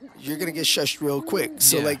 you're gonna get shushed real quick.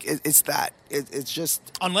 So Yeah. like it's that. It's just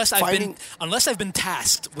Unless I've been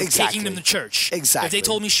tasked with Exactly. taking them to church. Exactly. If they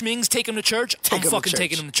told me Schmings, take them to church, I'm 'em to fucking church.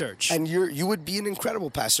 taking them to church. And you would be an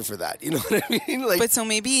incredible pastor for that. You know what I mean? Like But so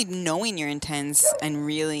maybe knowing you're intense and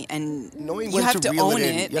really and knowing you when have to reel own it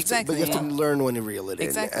in. it. You have Exactly. but you have to learn when to reel it in.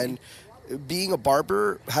 Exactly. And being a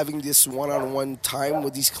barber, having this one-on-one time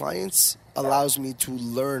with these clients allows me to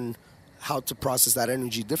learn how to process that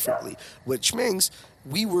energy differently. Which means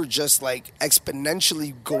we were just like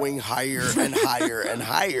exponentially going higher and higher and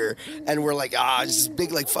higher, and we're like, this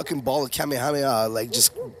big like fucking ball of Kamehameha, like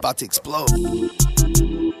just about to explode.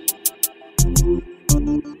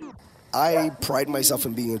 I pride myself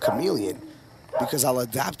in being a chameleon because I'll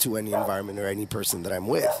adapt to any environment or any person that I'm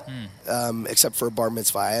with, except for a bar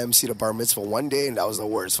mitzvah. I emceed a bar mitzvah one day, and that was the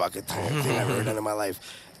worst fucking thing I've ever done in my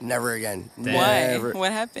life. Never again. Why? Never.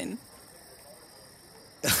 What happened?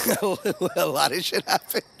 A lot of shit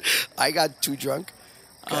happened. I got too drunk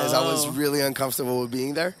because I was really uncomfortable with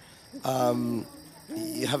being there.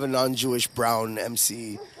 You have a non-Jewish brown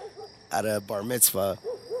MC at a bar mitzvah,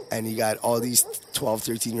 and you got all these 12,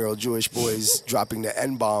 13-year-old Jewish boys dropping the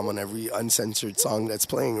N-bomb on every uncensored song that's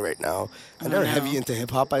playing right now. And they're heavy into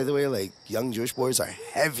hip-hop, by the way. Like, young Jewish boys are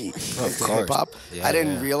heavy into hip-hop. Yeah, I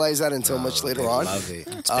didn't realize that until much later on. Love it.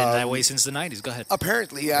 It's been that way since the 90s. Go ahead.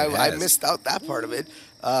 Apparently, I missed out that part of it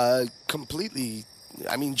completely.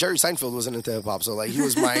 I mean, Jerry Seinfeld wasn't into hip-hop, so, like, he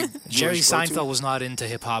was my Jerry Jewish go-to. Seinfeld was not into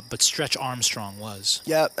hip-hop, but Stretch Armstrong was.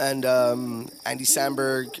 Yeah, and Andy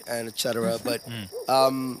Samberg and et cetera. But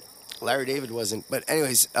Larry David wasn't. But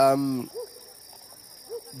anyways,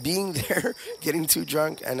 being there, getting too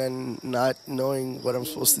drunk, and then not knowing what I'm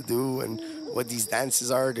supposed to do and what these dances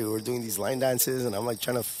are. They were doing these line dances, and I'm like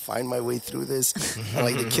trying to find my way through this. And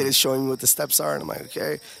like the kid is showing me what the steps are, and I'm like,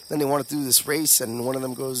 okay. Then they want to do this race, and one of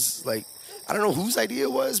them goes like, I don't know whose idea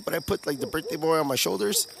it was, but I put like the birthday boy on my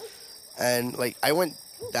shoulders, and like I went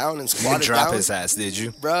down and You squatted drop down. his ass, did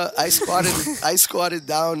you? Bruh, I squatted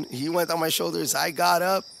down. He went on my shoulders. I got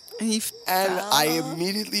up. And I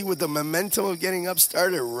immediately, with the momentum of getting up,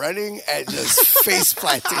 started running and just face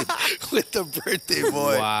planted with the birthday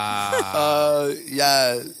boy. Wow.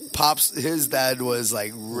 Yeah, Pops, his dad was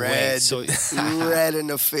like red, red in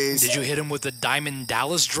the face. Did you hit him with the Diamond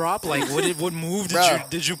Dallas drop? Like, what move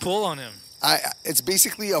did you pull on him? It's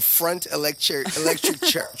basically a front electric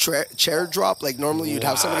chair drop. Like normally you'd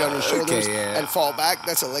have somebody on your shoulders and fall back.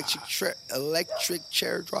 That's electric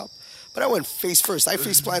chair drop. But I went face first. I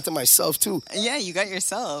face planted myself too. Yeah, you got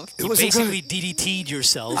yourself. It You was basically DDT'd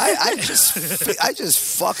yourself. I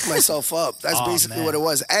just fucked myself up. That's basically what it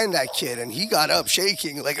was. And that kid, and he got up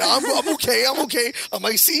shaking, like I'm okay. I'm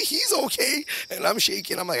like, see, he's okay, and I'm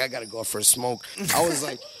shaking. I'm like, I gotta go for a smoke. I was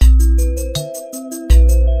like,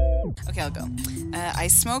 Okay, I'll go. I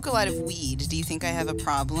smoke a lot of weed. Do you think I have a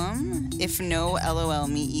problem? If no, LOL,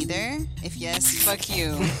 me either. If yes, fuck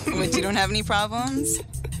you. What, you don't have any problems?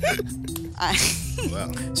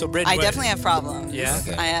 So, Britt, I definitely have problems. Yeah?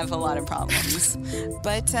 Okay. I have a lot of problems.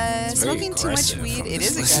 But smoking too much aggressive weed, from it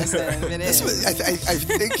this is aggressive. It is. I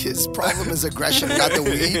think his problem is aggression, not the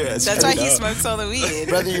weed. That's why he smokes all the weed.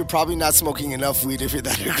 Brother, you're probably not smoking enough weed if you're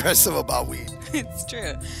that aggressive about weed. It's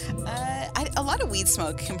true. A lot of weed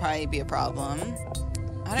smoke can probably be a problem.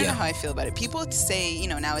 I don't know how I feel about it. People say,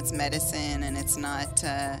 now it's medicine and it's not...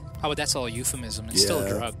 but that's all euphemism. It's still a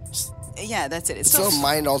drug. Yeah, that's it. It's still a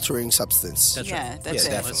mind-altering substance. That's yeah, right. that's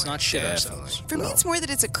it. Let's not shit ourselves. For me, it's more that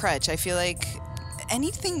it's a crutch. I feel like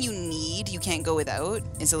anything you need, you can't go without,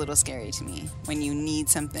 is a little scary to me. When you need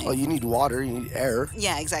something. Oh, you need water, you need air.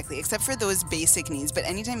 Yeah, exactly. Except for those basic needs. But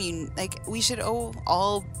anytime we should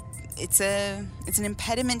all... It's an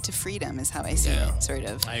impediment to freedom, is how I see it, sort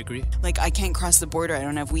of. I agree. Like, I can't cross the border. I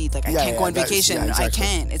don't have weed. Like, I can't go on vacation. Exactly. I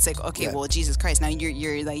can't. It's like, okay, well, Jesus Christ. Now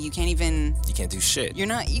you're like, you can't even... You can't do shit. You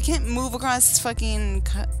can't move across fucking...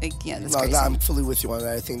 that's crazy. No, I'm fully with you on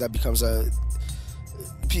that. I think that becomes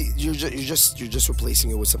you're just replacing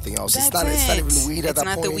it with something else. It's not even weed at that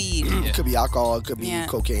point. It's not the weed. It could be alcohol. It could be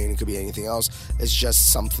cocaine. It could be anything else. It's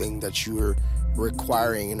just something that you're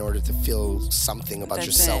requiring in order to feel something about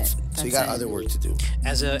yourself. So you got other work to do.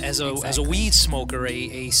 As a weed smoker,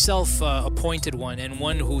 a self-appointed one, and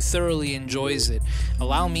one who thoroughly enjoys it,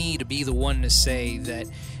 allow me to be the one to say that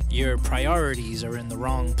your priorities are in the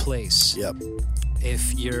wrong place. Yep.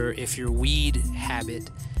 If your weed habit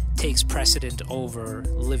takes precedent over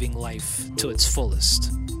living life to its fullest,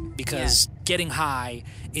 because getting high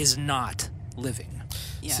is not living.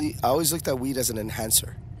 Yeah. See, I always looked at weed as an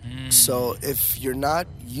enhancer. So if you're not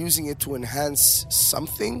using it to enhance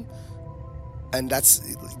something, and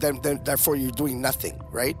then therefore you're doing nothing,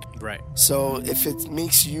 right? Right. So if it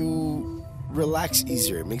makes you relax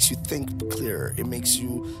easier, it makes you think clearer, it makes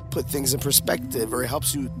you put things in perspective, or it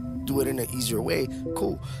helps you do it in an easier way,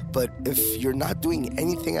 cool. But if you're not doing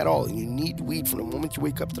anything at all and you need weed from the moment you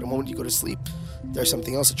wake up to the moment you go to sleep, there's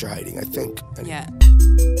something else that you're hiding, I think. Yeah.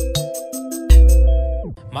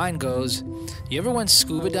 Mine goes, you ever went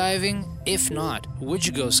scuba diving? If not, would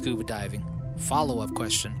you go scuba diving? Follow-up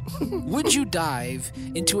question. Would you dive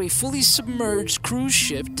into a fully submerged cruise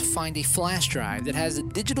ship to find a flash drive that has a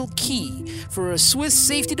digital key for a Swiss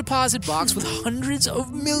safety deposit box with hundreds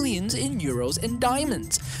of millions in euros and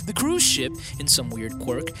diamonds? The cruise ship, in some weird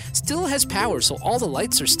quirk, still has power, so all the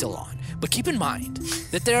lights are still on. But keep in mind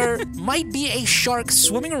that there might be a shark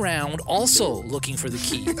swimming around also looking for the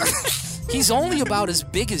key. He's only about as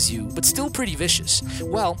big as you, but still pretty vicious.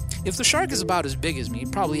 Well, if the shark is about as big as me,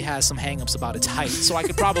 it probably has some hang-ups about its height, so I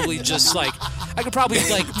could probably just I could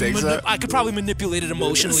probably manipulate it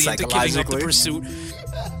emotionally into giving up the pursuit.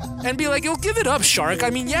 And be like, yo, give it up, shark.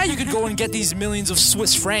 I mean, yeah, you could go and get these millions of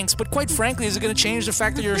Swiss francs, but quite frankly, is it going to change the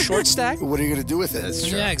fact that you're a short stack? What are you going to do with it?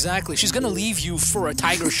 Yeah, exactly. She's going to leave you for a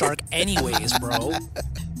tiger shark anyways, bro.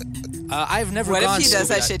 I've never What gone if he does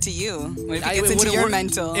scuba that shit to you? What if he it gets into wouldn't your work.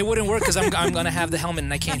 mental? It wouldn't work because I'm going to have the helmet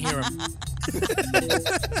and I can't hear him.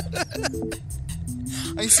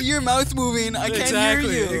 I see your mouth moving. I can't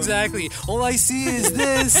hear you. Exactly. All I see is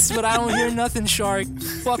this, but I don't hear nothing, shark.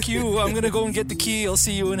 Fuck you. I'm going to go and get the key. I'll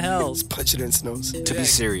see you in hell. Just punch it in its nose. To be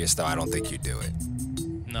serious, though, I don't think you'd do it.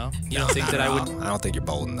 No? You don't think that I would? I don't think you're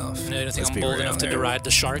bold enough. No, you don't think Let's I'm be bold real enough to here. deride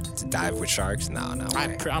the shark? To dive with sharks? No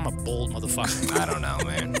way. I'm a bold motherfucker. I don't know,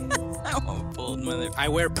 man. I'm a bold mother. I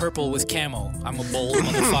wear purple with camo. I'm a bold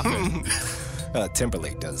motherfucker.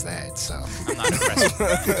 Timberlake does that, so. I'm not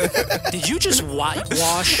impressed. Did you just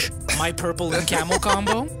whitewash my purple and camo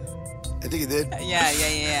combo? I think he did.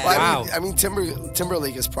 Yeah. Well, Wow. I mean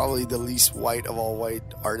Timberlake is probably the least white of all white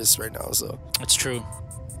artists right now, so. It's true.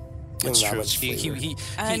 It's True. He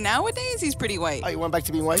Nowadays, he's pretty white. Oh, you went back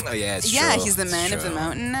to being white? Oh, yeah, it's Yeah, true. he's the It's man of the true.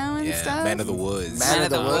 mountain now and Yeah, stuff. Man of the Woods. Man of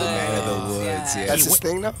the Woods. Man of the Woods, yeah. That's his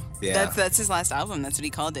thing now? Yeah. That's his last album. That's what he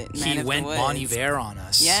called it. Man he of went the Woods. Bon Iver on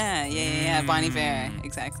us. Yeah. Bon Iver.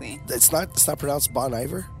 Exactly. It's not pronounced Bon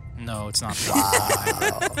Iver? No, it's not.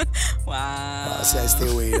 Wow. See, I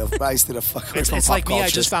stay away. I stay the fuck away from It's pop like me. I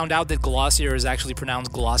culture. just found out that Glossier is actually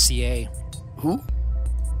pronounced Glossier. Who?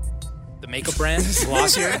 The makeup brand,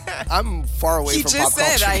 Glossier. I'm far away He from just pop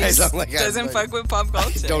said culture, I guys. I'm like, doesn't fuck with pop I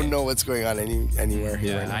culture. don't know what's going on anywhere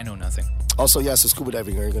here Yeah, right now. I know nothing. Also, yeah, so scuba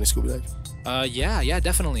diving. Are you going to scuba dive? Yeah,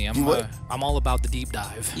 definitely. You would? I'm all about the deep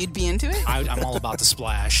dive. You'd be into it? I'm all about the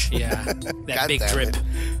splash. Yeah, that God big damn drip. it.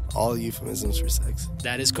 All euphemisms for sex.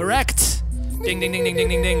 That is correct. Ding, ding, ding, ding, ding,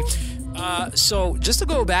 ding, ding. So just to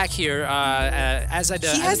go back here, as I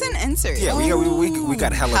He hasn't answered. Yeah, we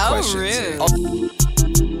got hella How questions. rude.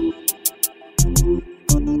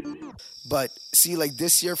 But see, like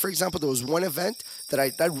this year, for example, there was one event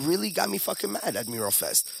that really got me fucking mad at Mural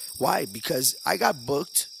Fest. Why? Because I got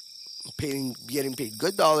booked, getting paid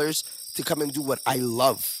good dollars to come and do what I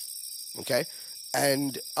love. Okay?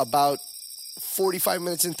 And about 45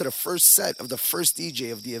 minutes into the first set of the first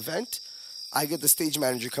DJ of the event, I get the stage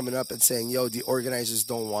manager coming up and saying, yo, the organizers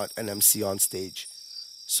don't want an MC on stage.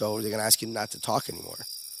 So they're going to ask you not to talk anymore.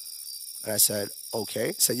 And I said,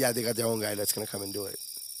 okay. Said, yeah, they got their own guy that's going to come and do it.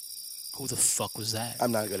 Who the fuck was that?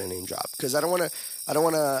 I'm not gonna name drop because I don't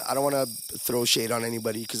wanna throw shade on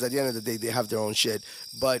anybody because at the end of the day they have their own shit,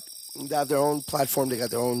 but they have their own platform, they got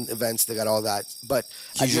their own events, they got all that. But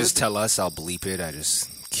Can you just tell us? I'll bleep it. I just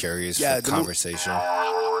curious Yeah, for the conversation.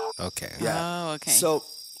 Okay. yeah. Oh, okay. So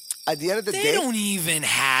at the end of the They day, don't even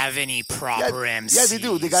have any proper yeah, MCs. yeah, they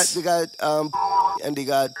do. And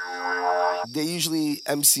they usually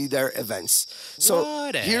MC their events.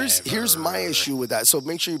 So here's my issue with that. So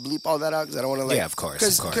make sure you bleep all that out because I don't want to Yeah, of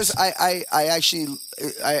course. Because I actually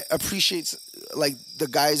I appreciate like the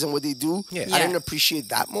guys and what they do. Yeah. I didn't appreciate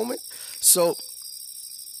that moment. So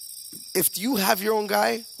if you have your own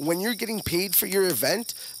guy, when you're getting paid for your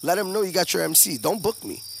event, let them know you got your MC. Don't book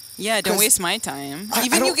me. Yeah, don't 'Cause waste my time. I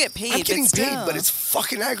Even you don't- get paid. I'm getting but paid, still. but it's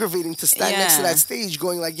fucking aggravating to stand next to Yeah. that stage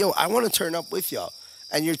going like, yo, I want to turn up with y'all.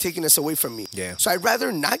 And you're taking this away from me. Yeah. So I'd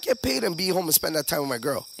rather not get paid and be home and spend that time with my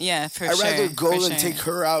girl. Yeah, for I'd sure. rather go for and sure. take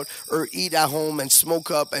her out or eat at home and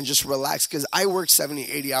smoke up and just relax because I work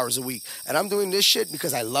 70, 80 hours a week. And I'm doing this shit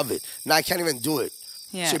because I love it. Now I can't even do it.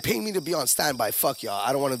 Yeah. So you're paying me to be on standby. Fuck y'all.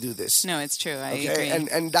 I don't want to do this. No, it's true. I Okay, agree.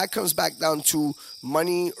 and that comes back down to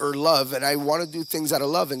money or love, and I want to do things out of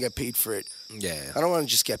love and get paid for it. Yeah. I don't want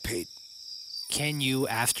to just get paid. Can you,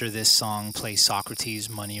 after this song, play Socrates,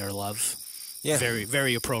 Money or Love? Yeah. Very,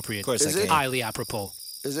 very appropriate. Of course Is I it? can. Highly apropos.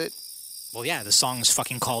 Is it? Well, yeah, the song is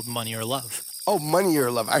fucking called Money or Love. Oh, Money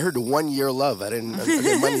or Love. I heard 1 year love. I didn't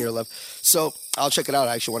get Money or Love. So I'll check it out.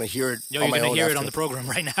 I actually want to hear it Yo, on you're my going own to hear it after. on the program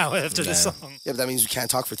right now after this Yeah. song. Yeah, but that means we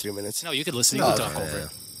can't talk for 3 minutes. No, you could listen. You No, can talk okay. over it.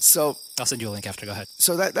 So I'll send you a link after. Go ahead.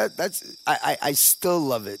 that's I still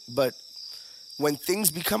love it, but when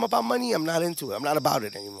things become about money, I'm not into it. I'm not about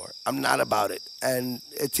it anymore. I'm not about it. And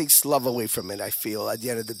it takes love away from it, I feel, at the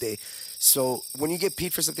end of the day. So when you get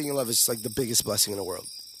paid for something you love, it's like the biggest blessing in the world.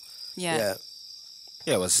 Yeah.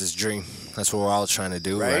 Yeah, what's his dream? That's what we're all trying to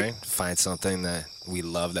do, Right? right? Find something that we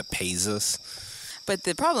love that pays us. But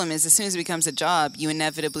the problem is, as soon as it becomes a job, you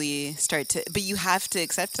inevitably start to. But you have to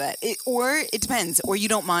accept that, or it depends, or you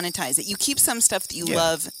don't monetize it. You keep some stuff that you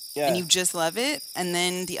love, Yeah. and you just love it, and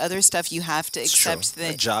then the other stuff you have to It's true. accept A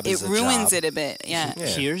that job it is a ruins job. it a bit. Yeah. Yeah.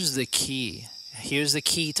 Here's the key. Here's the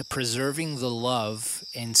key to preserving the love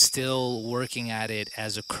and still working at it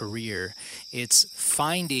as a career. It's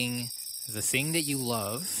finding the thing that you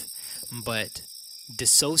love, but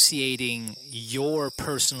dissociating your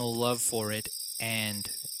personal love for it and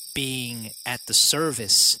being at the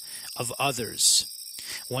service of others.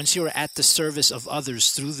 Once you're at the service of others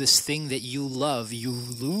through this thing that you love, you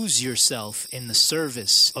lose yourself in the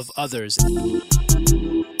service of others.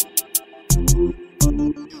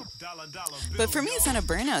 But for me, it's not a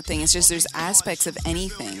burnout thing. It's just there's aspects of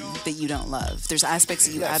anything that you don't love. There's aspects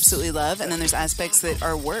that you absolutely love, and then there's aspects that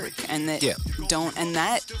are work and that don't, and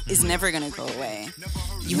that is never going to go away.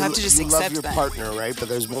 You have to just you accept love your that. partner, right? But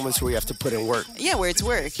there's moments where you have to put in work. Yeah, where it's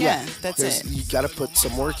work. Yeah, that's it. You got to put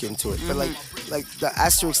some work into it. But like the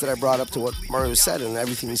asterisk that I brought up to what Mario said and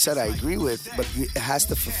everything he said, I agree with. But it has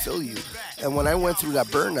to fulfill you. And when I went through that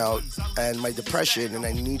burnout and my depression, and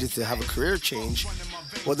I needed to have a career change,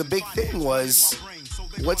 well, the big thing was,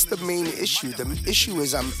 what's the main issue? The issue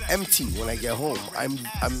is I'm empty when I get home.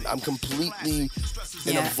 I'm completely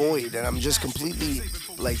in a void, and I'm just completely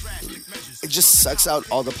like, it just sucks out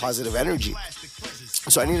all the positive energy.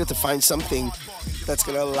 So I needed to find something that's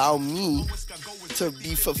gonna allow me to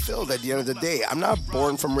be fulfilled at the end of the day. I'm not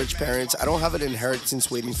born from rich parents. I don't have an inheritance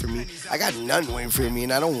waiting for me. I got none waiting for me,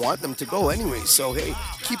 and I don't want them to go anyway. So hey,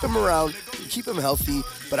 keep them around, keep them healthy,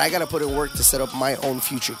 but I gotta put in work to set up my own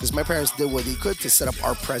future, because my parents did what they could to set up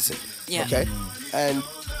our present. Yeah. Okay? And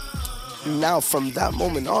now from that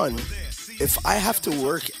moment on, if I have to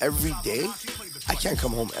work every day, I can't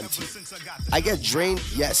come home empty. I get drained,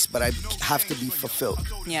 yes, but I have to be fulfilled.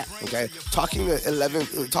 Yeah. Okay, talking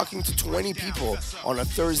to 20 people on a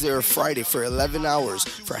Thursday or Friday for 11 hours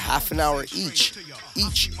for half an hour each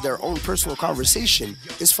their own personal conversation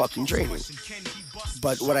is fucking draining.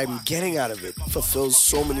 But what I'm getting out of it fulfills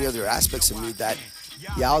so many other aspects of me that,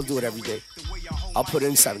 yeah, I'll do it every day. I'll put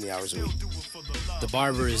in 70 hours a week. The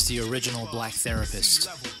barber is the original black therapist.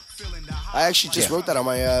 I actually just wrote that on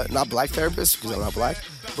my, not black therapist, because I'm not black,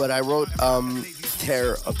 but I wrote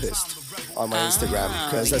therapist on my Instagram,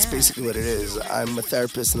 because that's basically what it is. I'm a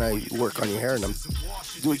therapist, and I work on your hair, and I'm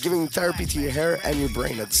giving therapy to your hair and your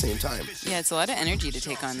brain at the same time. Yeah, it's a lot of energy to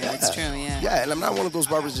take on there. It's true, yeah. Yeah, and I'm not one of those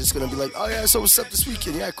barbers just going to be like, oh, yeah, so what's up this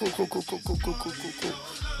weekend? Yeah, cool.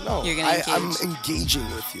 No, You're gonna I'm engage. engaging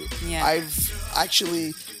with you. Yeah. I've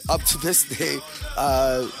actually, up to this day,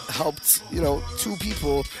 helped, two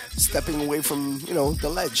people stepping away from, the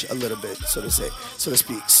ledge a little bit, so to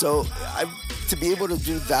speak. So to be able to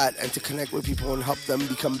do that and to connect with people and help them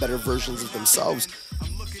become better versions of themselves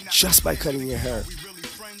just by cutting your hair.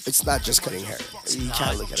 It's not just cutting hair. You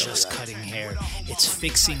can't look Not at it just like that. cutting hair. It's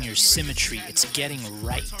fixing your symmetry. It's getting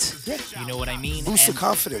right. Yeah. You know what I mean? Boost the And-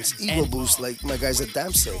 confidence, ego and- boost, like my guys at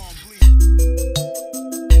Damn say.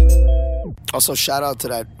 Also, shout out to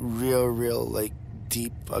that real, like,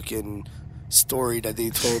 deep fucking story that they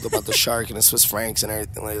told about the shark and the Swiss francs and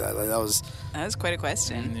everything like that. Like, that was quite a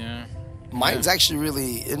question. Yeah. mine's actually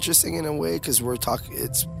really interesting in a way, because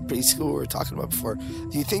it's basically what we were talking about before.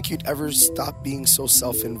 Do you think you'd ever stop being so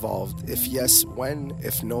self-involved? If yes, when?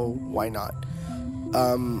 If no, why not?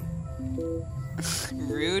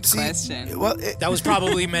 Rude question. Well, That was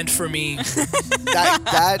probably meant for me.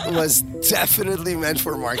 that was definitely meant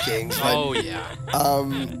for Mark Kings. But Oh yeah.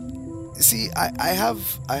 see, I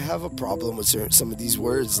have a problem with some of these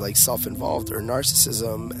words like self-involved or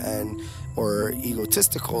narcissism or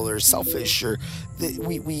egotistical or selfish, or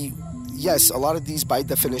yes, a lot of these by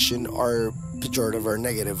definition are pejorative or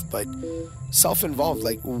negative, but self-involved,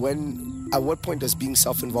 like at what point does being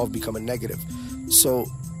self-involved become a negative? So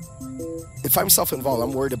if I'm self-involved,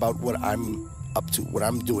 I'm worried about what I'm up to, what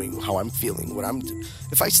I'm doing, how I'm feeling,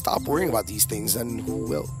 if I stop worrying about these things, then who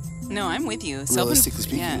will? No, I'm with you. Realistically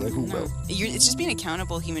speaking, like, who will? It's just being a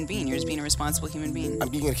accountable human being. You're just being a responsible human being. I'm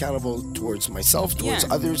being accountable towards myself, towards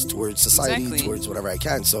Yeah. others, towards society, Exactly. towards whatever I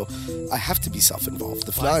can. So I have to be self-involved.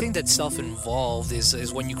 If Well, not, I think that self-involved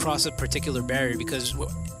is when you cross a particular barrier, because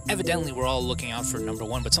evidently we're all looking out for number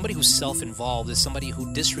one, but somebody who's self-involved is somebody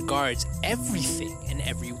who disregards everything and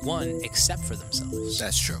everyone except for themselves.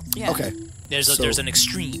 That's true. Yeah. okay. There's So- an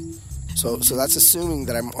extreme. So that's assuming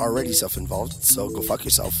that I'm already self-involved. So go fuck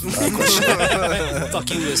yourself. Question.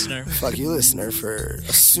 Fuck you, listener. Fuck you, listener, for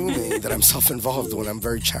assuming that I'm self-involved when I'm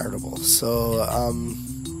very charitable. So,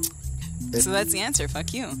 So that's the answer.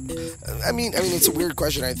 Fuck you. I mean, it's a weird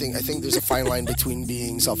question. I think there's a fine line between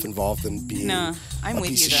being self-involved and being No, I'm a with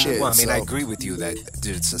piece you, of though. shit. Well, I mean, so, I agree with you that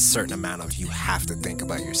there's a certain amount of you have to think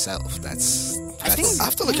about yourself. I think I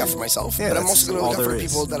have to look out for myself, Yeah, but I'm that's also going to all look out for there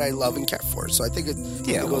is. people that I love and care for. So I think it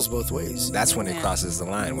goes both ways. That's when it Yeah. crosses the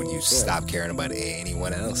line, when you stop caring about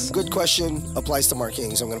anyone else. Good question. Applies to Mark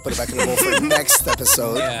King, so I'm going to put it back in the bowl for next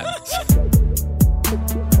episode. Yeah.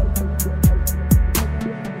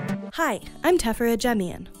 Hi, I'm Tefera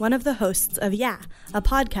Jemian, one of the hosts of Yeah, a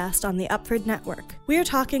podcast on the Upford Network. We're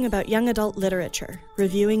talking about young adult literature,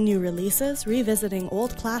 reviewing new releases, revisiting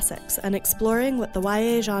old classics, and exploring what the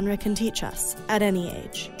YA genre can teach us at any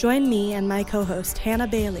age. Join me and my co-host Hannah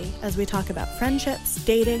Bailey as we talk about friendships,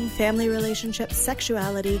 dating, family relationships,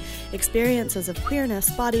 sexuality, experiences of queerness,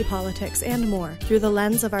 body politics, and more through the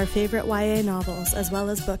lens of our favorite YA novels as well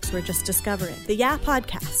as books we're just discovering. The Yeah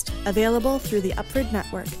Podcast, available through the Upford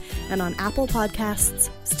Network and on Apple Podcasts,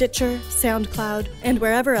 Stitcher, SoundCloud, and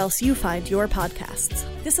wherever else you find your podcasts.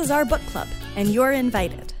 This is our book club, and you're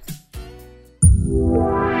invited.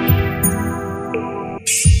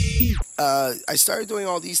 I started doing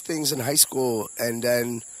all these things in high school, and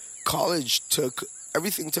then college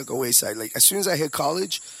everything took a wayside. Like as soon as I hit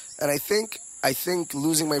college, and I think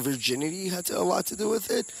losing my virginity had a lot to do with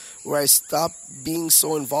it, where I stopped being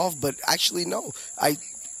so involved. But actually, no, I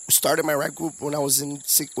started my rap group when I was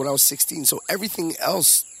 16. So everything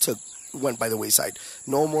else went by the wayside.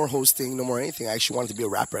 No more hosting, no more anything. I actually wanted to be a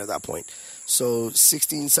rapper at that point. So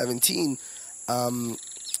 16, 17.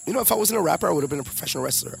 If I wasn't a rapper, I would have been a professional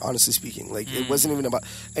wrestler, honestly speaking. Like, it wasn't even about...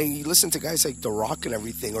 And you listen to guys like The Rock and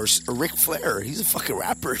everything, or Ric Flair. He's a fucking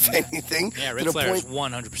rapper, if anything. Yeah, To Ric the Flair is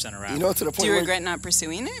point- 100% a rapper. to the point Do you where... regret not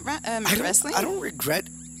pursuing it, wrestling? I don't regret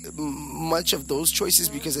much of those choices,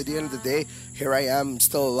 because at the end of the day, here I am,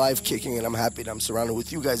 still alive, kicking, and I'm happy that I'm surrounded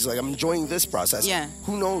with you guys. Like, I'm enjoying this process. Yeah.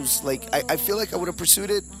 Who knows? Like, I feel like I would have pursued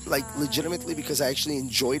it, like, legitimately, because I actually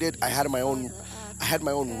enjoyed it. I had my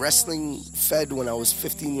own wrestling fed when I was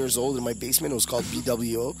 15 years old in my basement. It was called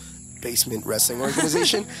BWO, Basement Wrestling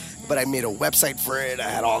Organization. But I made a website for it. I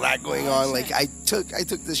had all that going on. Like, I took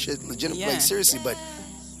this shit legitimately, Yeah. like, seriously. But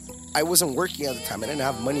I wasn't working at the time. I didn't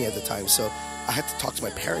have money at the time. So I had to talk to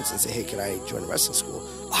my parents and say, hey, can I join wrestling school?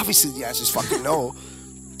 Obviously, the answer is fucking no.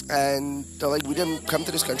 And they're like, we didn't come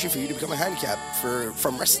to this country for you to become a handicap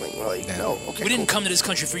from wrestling. We're like, no, okay. We didn't cool. come to this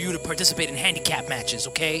country for you to participate in handicap matches,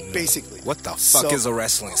 okay? Basically. What the fuck So- is a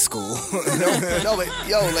wrestling school? No, but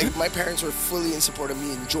like my parents were fully in support of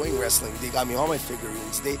me enjoying wrestling. They got me all my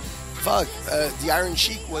figurines. The Iron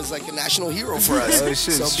Sheik was like a national hero for us. Oh,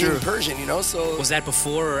 shit, so it's being true. Persian, so Was that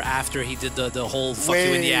before or after he did the whole fuck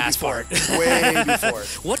you in the ass before. part? Way before.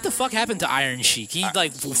 What the fuck happened to Iron Sheik? He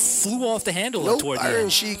flew off the handle Nope, toward the Iron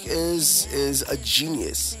end. Sheik is a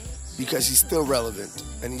genius because he's still relevant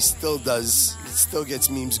and he still gets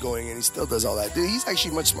memes going and he still does all that. Dude, he's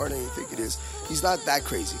actually much smarter than you think it is. He's not that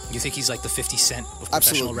crazy. You think he's like the 50 Cent of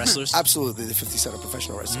professional wrestlers? Absolutely, the 50 Cent of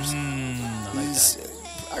professional wrestlers. I like that.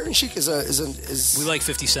 Iron Sheik is We like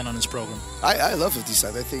 50 Cent on this program. I love 50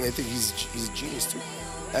 Cent. I think he's a genius too.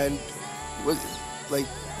 And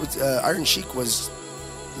Iron Sheik was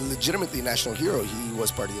legitimately a national hero. He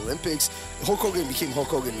was part of the Olympics. Hulk Hogan became Hulk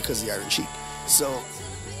Hogan because of the Iron Sheik. So,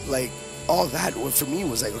 all that for me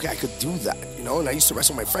was like, okay, I could do that, And I used to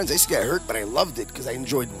wrestle with my friends. I used to get hurt, but I loved it because I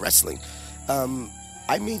enjoyed wrestling.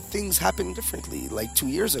 I made things happen differently. Like 2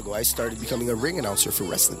 years ago, I started becoming a ring announcer for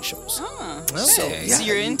wrestling shows. Oh, So, shit. yeah, So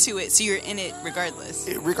you're into it. So you're in it regardless.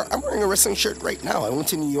 I'm wearing a wrestling shirt right now. I went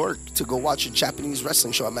to New York to go watch a Japanese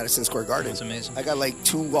wrestling show at Madison Square Garden. That's amazing. I got like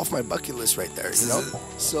 2 off my bucket list right there,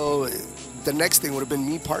 So the next thing would have been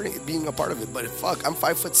me being a part of it. But fuck, I'm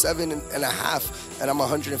 5'7.5" and I'm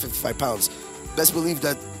 155 pounds. Best believe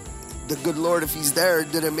that the good Lord, if he's there,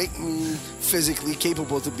 didn't make me physically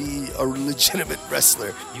capable to be a legitimate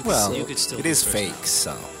wrestler. You could still it be is a person. fake,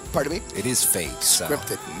 so. Pardon me? It is fake, so.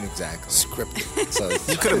 Scripted. Exactly. Scripted. So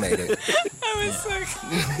you could have made it.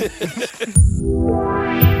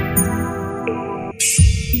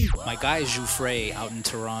 My guy Jouffre out in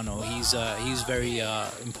Toronto. He's very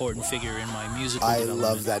important figure in my musical I development.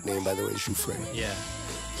 love that name, by the way, Jouffre. Yeah.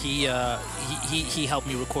 He helped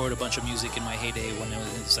me record a bunch of music in my heyday when it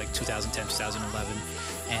was like 2010, 2011.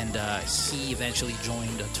 And he eventually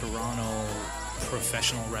joined a Toronto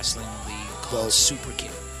professional wrestling league called Dope. Super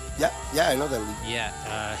King. Yeah, I know that league.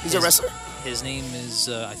 Yeah. He's a wrestler? His name is,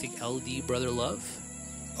 I think, LD Brother Love.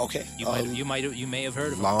 Okay. You may have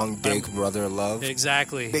heard of him. Long dick, brother love.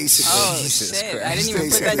 Exactly. Basically. Oh Jesus shit! Christ. I didn't even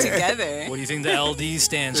put that together. What do you think the LD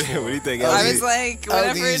stands for? What do you think? I was like,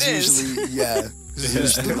 whatever LD it is. usually, yeah. It's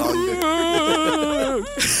usually long dick.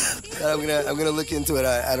 I'm gonna look into it.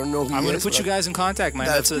 I don't know who I'm he gonna is, put you but guys in contact, man.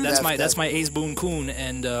 That's my Ace Boone Coon,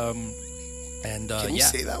 and Can you yeah,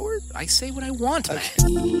 say that word? I say what I want,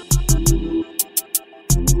 man.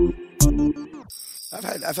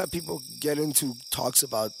 I've had people get into talks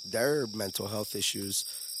about their mental health issues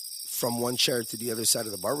from one chair to the other side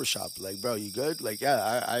of the barbershop. Like, bro, you good? Like,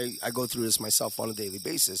 yeah, I go through this myself on a daily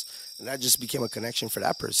basis. And that just became a connection for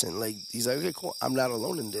that person. Like, he's like, okay, cool. I'm not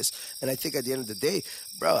alone in this. And I think at the end of the day,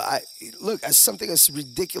 bro, look, as something as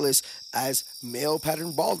ridiculous as male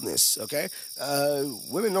pattern baldness, okay?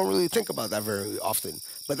 Women don't really think about that very often.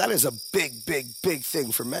 But that is a big, big, big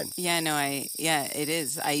thing for men. Yeah, no, it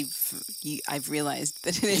is. I've realized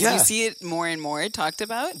that it is. Yeah. You see it more and more talked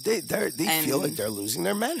about. They feel like they're losing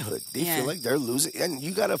their manhood. They feel like they're losing, and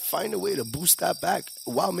you got to find a way to boost that back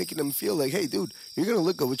while making them feel like, hey, dude, you're gonna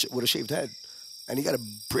look good with a shaved head, and you got to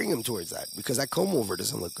bring them towards that because that comb over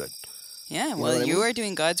doesn't look good. Yeah, well, you are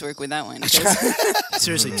doing God's work with that one.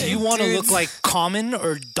 Seriously, do you want to look like Common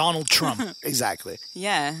or Donald Trump? Exactly.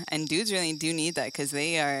 Yeah, and dudes really do need that because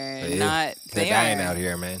they are They're not. They're dying out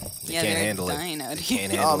here, man. They Yeah, can't they're handle dying it. out They here.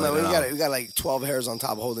 can't handle Oh man, it. we got like 12 hairs on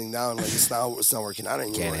top holding down. Like it's not working out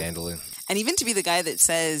anymore. Can't handle it. And even to be the guy that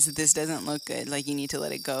says this doesn't look good, like you need to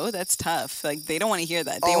let it go, that's tough. Like they don't want to hear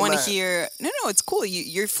that. They want to hear, no, it's cool.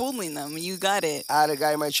 You're fooling them. You got it. I had a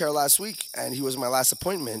guy in my chair last week, and he was my last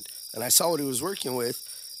appointment, and I saw what he was working with,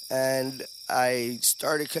 and I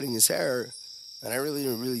started cutting his hair, and I really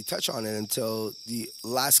didn't really touch on it until the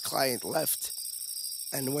last client left.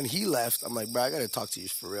 And when he left, I'm like, bro, I gotta talk to you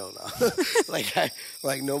for real now.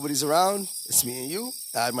 like nobody's around. It's me and you.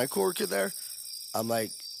 I had my coworker there. I'm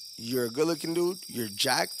like, you're a good-looking dude. You're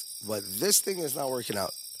jacked, but this thing is not working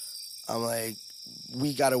out. I'm like,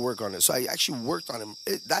 we got to work on it. So I actually worked on him.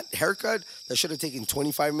 That haircut that should have taken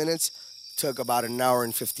 25 minutes took about an hour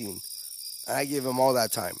and 15. And I gave him all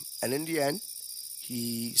that time. And in the end,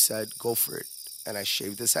 he said, go for it. And I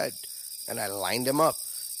shaved his head. And I lined him up.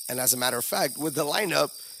 And as a matter of fact, with the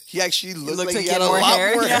lineup, he actually looked like he had a lot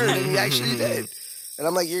more hair than he actually did. And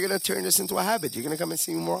I'm like, you're going to turn this into a habit. You're going to come and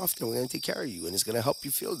see me more often. We're going to take care of you, and it's going to help you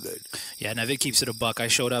feel good. Yeah, Navid keeps it a buck. I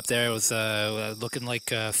showed up there with looking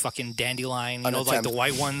like a fucking dandelion, you know, like the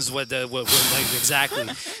white ones with like exactly.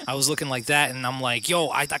 I was looking like that, and I'm like, yo,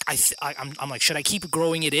 I'm like, should I keep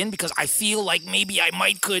growing it in because I feel like maybe I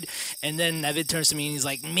might could. And then Navid turns to me and he's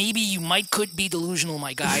like, maybe you might could be delusional,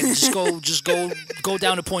 my guy. Just go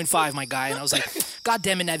down to 0.5, my guy. And I was like, God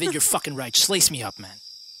damn it, Navid, you're fucking right. Just lace me up, man.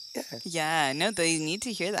 Yeah, no, they need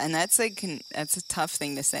to hear that, and that's a tough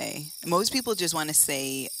thing to say. Most people just want to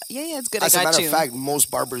say, yeah, it's good. As I got a matter you. of fact,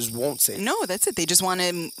 most barbers won't say. No, that's it. They just want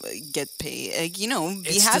to get paid. Be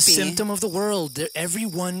it's happy. It's the symptom of the world.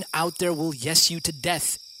 Everyone out there will yes you to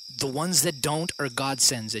death. The ones that don't are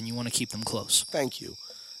godsends, and you want to keep them close. Thank you.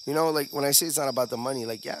 You know, like when I say it's not about the money,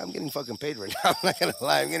 like, yeah, I'm getting fucking paid right now. I'm not going to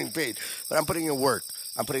lie, I'm getting paid. But I'm putting in work.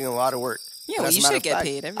 I'm putting in a lot of work. Yeah, well, you should get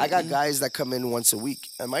paid every I got day. guys that come in once a week.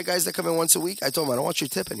 And my guys that come in once a week, I told them I don't want your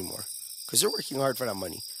tip anymore. Because you're working hard for that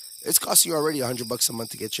money. It's costing you already $100 a month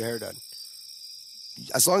to get your hair done.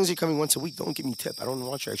 As long as you're coming once a week, don't give me tip. I don't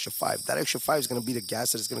want your extra $5. That extra $5 is going to be the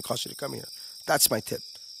gas that it's going to cost you to come here. That's my tip.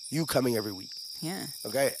 You coming every week. Yeah.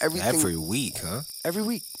 Okay? Every week, huh? Every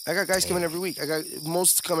week. I got guys coming every week. I got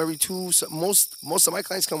most come every 2. Most of my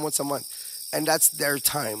clients come once a month. And that's their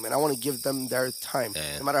time. And I want to give them their time.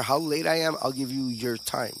 Yeah. No matter how late I am, I'll give you your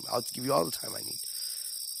time. I'll give you all the time I need.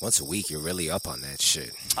 Once a week, you're really up on that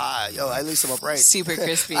shit. Yo, I lace them up right. Super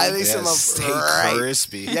crispy. I lace them up stay right.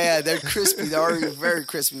 crispy. Yeah, they're crispy. They're already very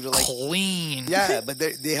crispy. They're like, clean. yeah, but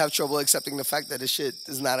they have trouble accepting the fact that the shit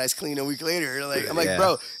is not as clean a week later. Like, I'm like, Yeah.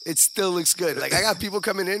 bro, it still looks good. Like, I got people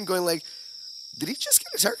coming in going like, did he just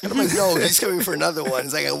get his haircut? I'm like, no, he's coming for another one.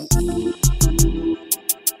 It's like,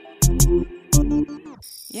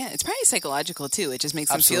 Yeah, it's probably psychological too. It just makes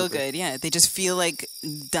them feel good. Yeah, they just feel like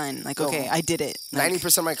done. Like, okay, I did it. Like,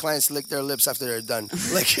 90% of my clients lick their lips after they're done.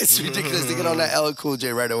 Like, it's ridiculous. They get on that LL Cool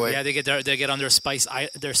J right away. Yeah, they get on their Spice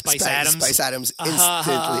Adams. Spice Adams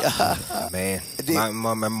instantly. Man,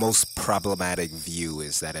 my most problematic view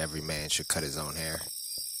is that every man should cut his own hair.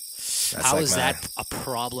 How is that a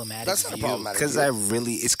problematic That's not view? problematic. Because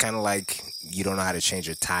it's kind of like you don't know how to change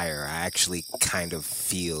a tire. I actually kind of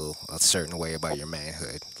feel a certain way about your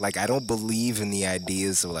manhood. Like, I don't believe in the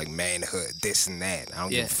ideas of, like, manhood, this and that. I don't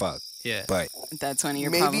give a fuck. Yeah. But that's one of your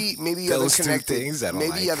maybe you haven't Those two connected. things I don't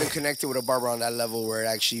Maybe like. you haven't connected with a barber on that level where it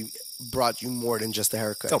actually brought you more than just a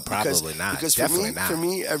haircut. Oh, probably not. Because Definitely not. For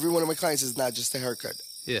me, every one of my clients is not just a haircut.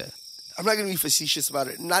 Yeah. I'm not going to be facetious about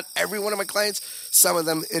it. Not every one of my clients. Some of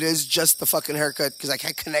them, it is just the fucking haircut because I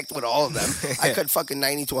can't connect with all of them. I cut fucking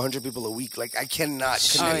 90 to 100 people a week. Like, I cannot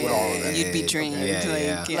connect with all of them. You'd be drained.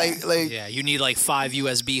 Yeah, you need like 5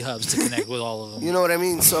 USB hubs to connect with all of them. You know what I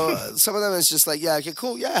mean? So some of them is just like, yeah, okay,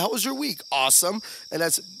 cool. Yeah, how was your week? Awesome. And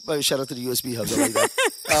that's, shout out to the USB hubs. I like that.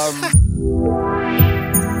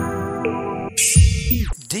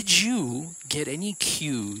 Did you get any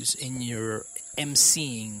cues in your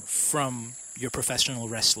emceeing from your professional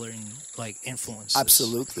wrestling like influences?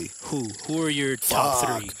 Absolutely. Who are your top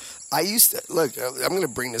three? I used to look. I'm going to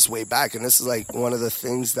bring this way back, and this is like one of the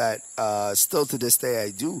things that still to this day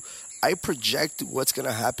I do. I project what's going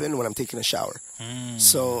to happen when I'm taking a shower.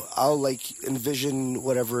 So I'll like envision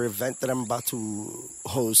whatever event that I'm about to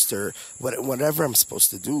host or whatever I'm supposed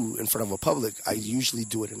to do in front of a public. I usually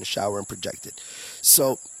do it in the shower and project it.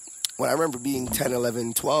 So when I remember being 10,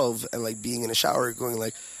 11, 12 and like being in a shower going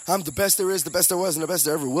like, I'm the best there is, the best there was, and the best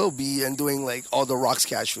there ever will be, and doing like all the Rock's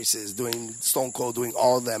catchphrases, doing Stone Cold, doing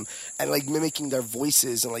all of them, and like mimicking their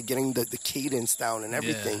voices and like getting the cadence down and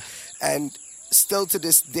everything. Yeah. And still to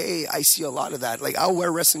this day, I see a lot of that. Like I'll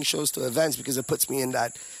wear wrestling shows to events because it puts me in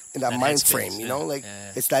that mind frame, you know? Like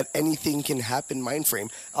it's that anything can happen mind frame.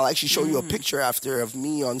 I'll actually show you a picture after of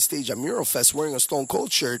me on stage at Mural Fest wearing a Stone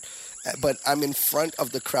Cold shirt, but I'm in front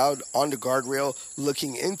of the crowd on the guardrail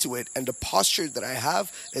looking into it, and the posture that I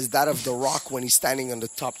have is that of The Rock when he's standing on the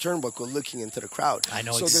top turnbuckle looking into the crowd. I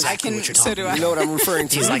know exactly what you're talking about. You know what I'm referring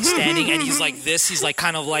to? He's like standing and he's like this. He's like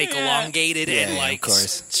kind of like elongated and like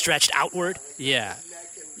stretched outward. Yeah.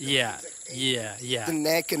 The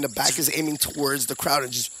neck and the back is aiming towards the crowd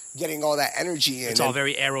and just getting all that energy in. It's all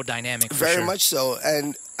very aerodynamic. Very much so.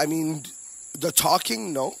 And I mean, the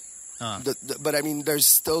talking, no. But I mean, there's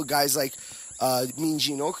still guys like Mean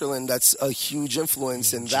Gene Okerlund that's a huge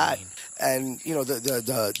influence in that. And you know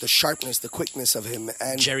the sharpness, the quickness of him,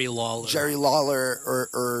 and Jerry Lawler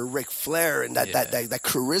or Ric Flair, and that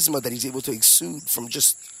charisma that he's able to exude from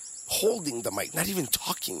just holding the mic, not even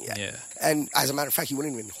talking yet. Yeah. And as a matter of fact, he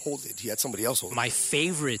wouldn't even hold it. He had somebody else hold it. My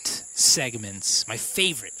favorite segments,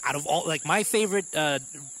 out of all, like my favorite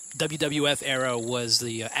WWF era was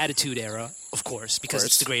the Attitude Era, of course, because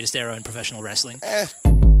it's the greatest era in professional wrestling.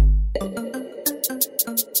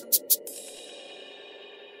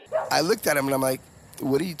 I looked at him and I'm like,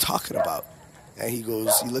 what are you talking about? And he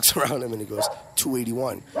looks around him and he goes,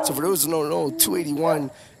 281. So for those who don't know, 281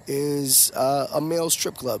 is a male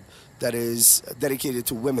strip club that is dedicated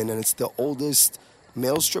to women, and it's the oldest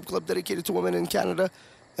male strip club dedicated to women in Canada,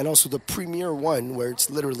 and also the premier one where it's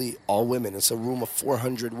literally all women. It's a room of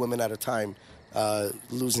 400 women at a time,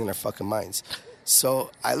 losing their fucking minds. So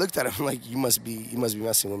I looked at him like, you must be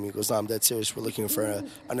messing with me. He goes, no, I'm dead serious. We're looking for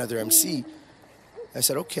another MC. I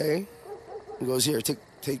said, okay. He goes, here, take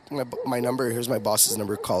my number. Here's my boss's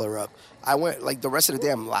number. Call her up. I went, like, the rest of the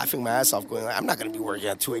day, I'm laughing my ass off going, like, I'm not going to be working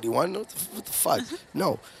at 281. What the fuck?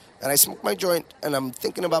 No. And I smoked my joint, and I'm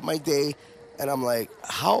thinking about my day, and I'm like,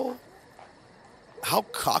 how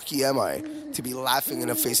cocky am I to be laughing in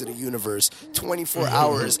the face of the universe 24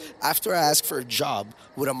 hours after I ask for a job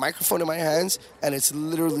with a microphone in my hands, and it's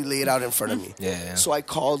literally laid out in front of me. Yeah. So I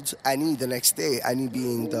called Annie the next day, Annie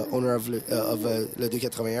being the owner of Le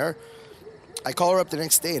 281. I called her up the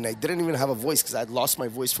next day, and I didn't even have a voice because I'd lost my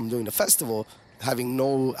voice from doing the festival, having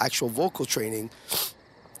no actual vocal training.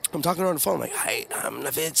 I'm talking to her on the phone, like, hi, I'm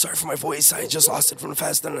Navid, sorry for my voice. I just lost it from the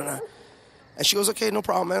fest. And she goes, okay, no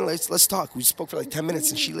problem, man. Let's talk. We spoke for like 10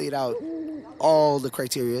 minutes, and she laid out all the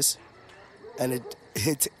criterias, and it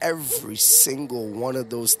hit every single one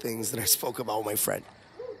of those things that I spoke about with my friend.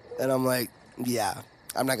 And I'm like, yeah,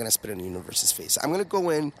 I'm not going to spit in the universe's face. I'm going to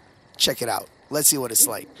go in, check it out. Let's see what it's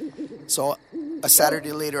like. So a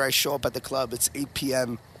Saturday later, I show up at the club. It's 8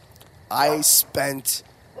 p.m. I spent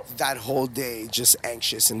that whole day just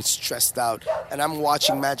anxious and stressed out. And I'm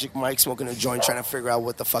watching Magic Mike smoking a joint, trying to figure out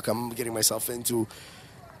what the fuck I'm getting myself into.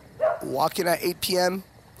 Walking at 8 p.m.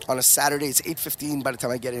 on a Saturday, it's 8:15 by the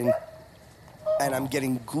time I get in. And I'm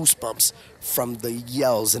getting goosebumps from the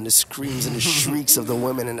yells and the screams and the shrieks of the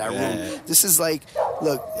women in that room. This is like,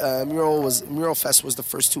 look, Mural Fest was the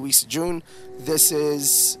first 2 weeks of June. This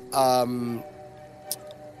is, let's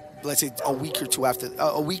say, a week or two after,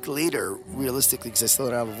 a week later, realistically, because I still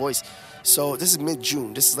don't have a voice. So this is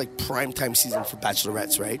mid-June. This is like prime time season for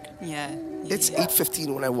bachelorettes, right? Yeah. It's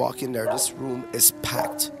 8:15 when I walk in there. This room is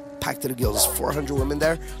packed to the gills. There's 400 women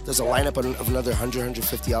there. There's a lineup of another 100,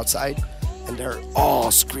 150 outside. And they're all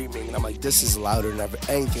screaming. And I'm like, this is louder than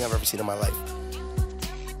anything I've ever seen in my life.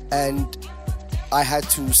 And I had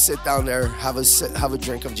to sit down there, have a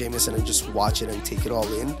drink of Jameson, and just watch it and take it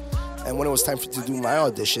all in. And when it was time to do my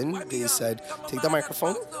audition, they said, take the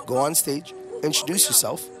microphone, go on stage, introduce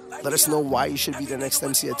yourself, let us know why you should be the next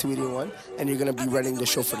MC at 281, and you're going to be running the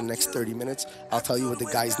show for the next 30 minutes. I'll tell you what the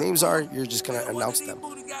guys' names are. You're just going to announce them.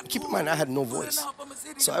 Keep in mind, I had no voice.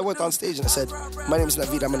 So I went on stage and I said, my name is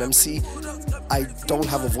Navid, I'm an MC. I don't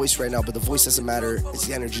have a voice right now, but the voice doesn't matter. It's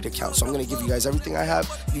the energy that counts. So I'm going to give you guys everything I have.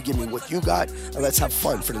 You give me what you got, and let's have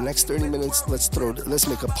fun. For the next 30 minutes, let's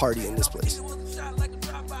make a party in this place.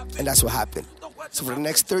 And that's what happened. So for the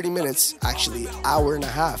next 30 minutes, actually hour and a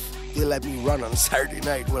half, they let me run on a Saturday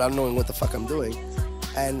night without knowing what the fuck I'm doing.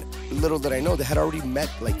 And little did I know, they had already met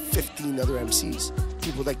like 15 other MCs.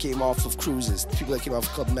 People that came off of cruises, people that came off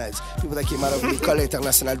of Club Meds, people that came out of l'École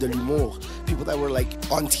Internationale de l'Humour, people that were like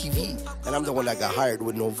on TV. And I'm the one that got hired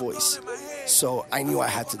with no voice. So I knew I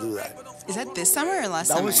had to do that. Is that this summer or last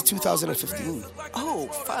summer? That was 2015. Oh,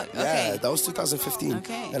 fuck. Okay. Yeah, that was 2015.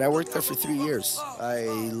 Okay. And I worked there for 3 years. I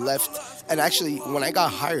left. And actually, when I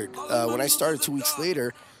got hired, when I started 2 weeks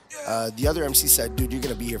later, the other MC said, dude, you're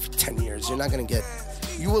going to be here for 10 years. You're not going to get,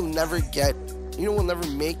 you will never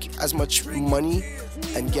make as much money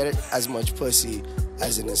and get it as much pussy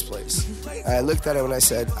as in this place. And I looked at him and I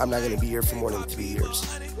said, I'm not going to be here for more than 3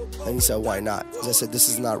 years. And he said, why not? Because I said, this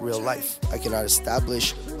is not real life. I cannot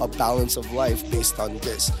establish a balance of life based on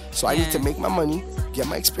this. So I need to make my money, get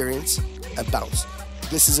my experience, and bounce.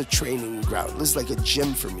 This is a training ground. This is like a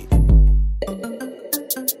gym for me.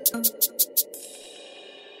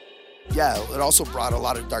 Yeah, it also brought a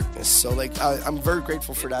lot of darkness. So like, I'm very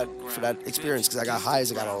grateful for that experience, because I got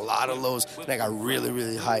highs, I got a lot of lows, and I got really,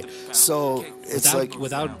 really high. So it's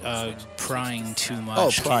without prying too much.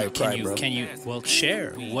 Oh, pry, bro. Can you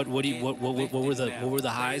share what were the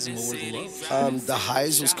highs and what were the lows? The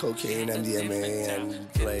highs was cocaine, MDMA, and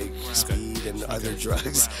like speed and other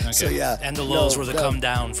drugs. Okay. So yeah, and the lows were the come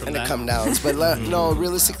down from and that. the come downs. But no,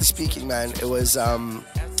 realistically speaking, man, it was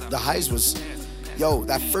the highs was. Yo,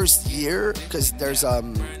 that first year, because there's like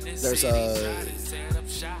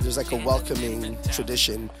a welcoming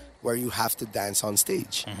tradition where you have to dance on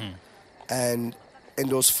stage, and in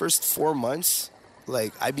those first 4 months,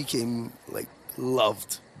 like I became like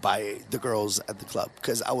loved by the girls at the club,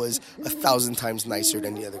 because I was 1,000 times nicer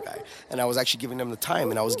than the other guy, and I was actually giving them the time,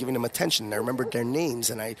 and I was giving them attention, and I remembered their names,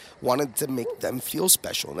 and I wanted to make them feel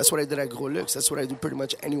special. And that's what I did at Gros Luxe. That's what I do pretty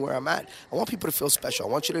much anywhere I'm at. I want people to feel special. I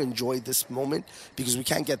want you to enjoy this moment, because we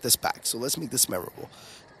can't get this back, so let's make this memorable.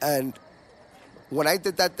 And when I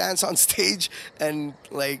did that dance on stage, and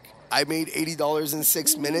like I made $80 in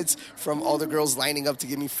 6 minutes from all the girls lining up to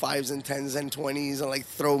give me 5s and 10s and 20s and like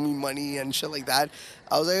throw me money and shit like that,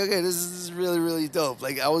 I was like, okay, this is really, really dope.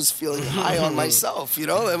 Like I was feeling high on myself, you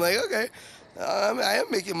know? I'm like, okay, I am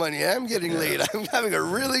making money. I am getting laid. I'm having a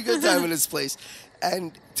really good time in this place.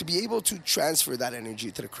 And to be able to transfer that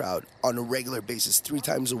energy to the crowd on a regular basis 3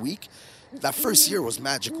 times a week, that first year was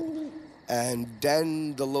magical. And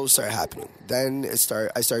then the lows started happening. Then I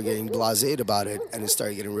started getting blasé about it, and it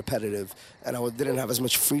started getting repetitive. And I didn't have as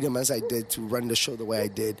much freedom as I did to run the show the way I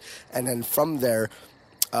did. And then from there,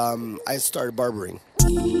 I started barbering.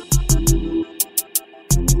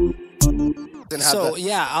 So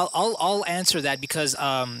yeah, I'll answer that, because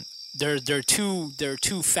there are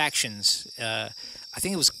two factions. I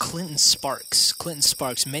think it was Clinton Sparks. Clinton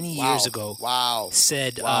Sparks many years ago.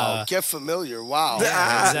 Said, get familiar. Wow.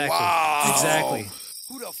 Yeah, exactly. Wow. Exactly.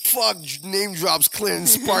 Who the fuck name drops Clinton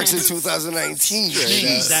Sparks in 2019?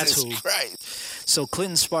 Jeez, that's who. Christ. So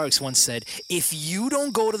Clinton Sparks once said, if you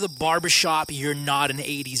don't go to the barbershop, you're not an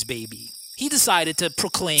 80s baby. He decided to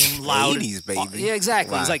proclaim loud. 80s baby? Yeah,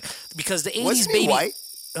 exactly. Wow. It's like, because the 80s Wasn't baby. he white?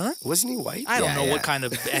 Huh? Wasn't he white? I don't know Yeah. what kind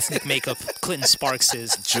of ethnic makeup Clinton Sparks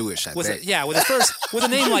is. Jewish, I bet. With a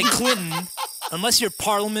name like Clinton, unless you're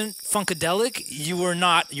Parliament Funkadelic, you're.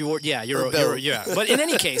 But in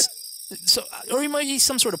any case, or he might be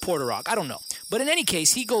some sort of Puerto Rock. I don't know. But in any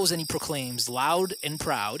case, he goes and he proclaims loud and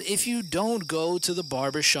proud, if you don't go to the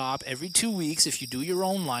barber shop every 2 weeks, if you do your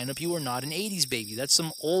own lineup, you are not an 80s baby. That's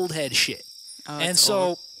some old head shit. And so.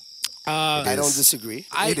 Old. I don't disagree.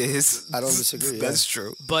 It is. I don't disagree. That's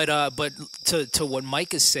true. But to what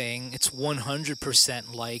Mike is saying, it's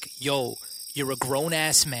 100% like, yo, you're a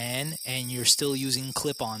grown-ass man and you're still using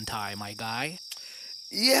clip-on tie, my guy.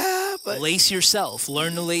 Yeah, but... Lace yourself.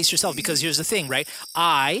 Learn to lace yourself. Because here's the thing, right?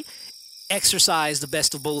 I exercise the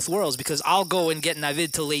best of both worlds, because I'll go and get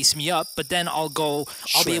Navid to lace me up, but then I'll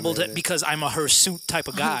be able to, because I'm a hirsute type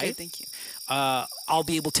of guy. Okay, thank you. I'll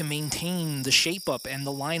be able to maintain the shape up and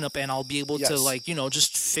the lineup, and I'll be able to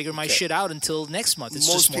just figure my shit out until next month. It's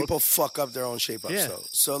most just more... people fuck up their own shape up. Yeah.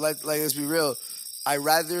 So let's be real. I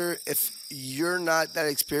rather, if you're not that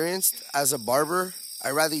experienced as a barber,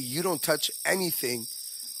 I rather you don't touch anything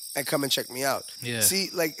and come and check me out. Yeah. See,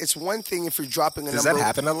 like, it's one thing if you're dropping a Does number. that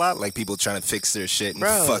happen a lot? Like people trying to fix their shit and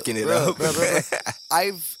Bro, fucking it bro, up? bro.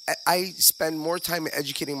 I spend more time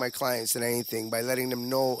educating my clients than anything by letting them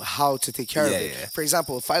know how to take care of it. Yeah. For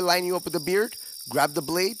example, if I line you up with a beard, grab the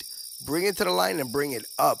blade, bring it to the line and bring it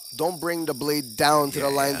up. Don't bring the blade down to the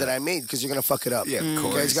line that I made because you're going to fuck it up. Yeah, of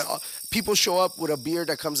course. People show up with a beard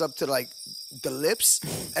that comes up to like the lips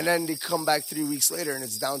and then they come back 3 weeks later and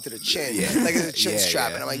it's down to the chin. Yeah. Like it's a chin strap.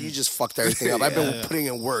 Yeah. And I'm like, you just fucked everything up. I've been putting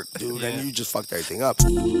in work, dude, and you just fucked everything up.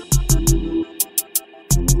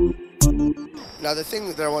 Now, the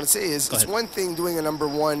thing that I want to say is, it's one thing doing a number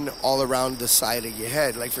one all around the side of your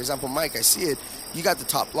head. Like, for example, Mike, I see it. You got the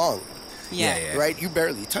top long, Yeah. right? You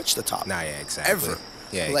barely touch the top. Nah, yeah, exactly. Ever.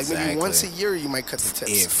 Yeah, Like, exactly. maybe once a year, you might cut the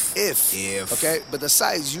tips. If. Okay? But the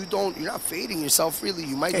sides, you're not fading yourself, really.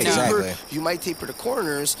 You might Exactly. taper. You might taper the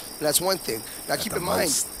corners, and that's one thing. Now, keep the in mind,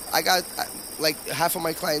 most. I got, like, half of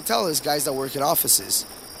my clientele is guys that work in offices.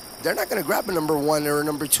 They're not going to grab a number one or a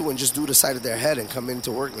number two and just do the side of their head and come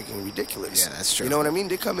into work looking ridiculous. Yeah, that's true. You know what I mean?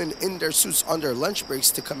 They come in their suits on their lunch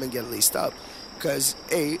breaks to come and get laced up. Because,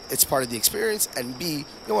 A, it's part of the experience, and B,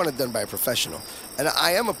 they want it done by a professional. And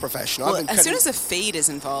I am a professional. Well, I've been as soon cutting- as a fade is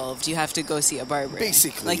involved, you have to go see a barber.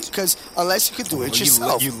 Basically. Like, Because unless you could do it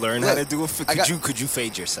yourself. You learn how to do it. Could you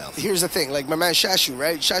fade yourself? Here's the thing. Like my man Shashu,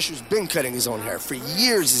 right? Shashu's been cutting his own hair. For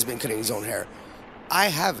years he's been cutting his own hair. I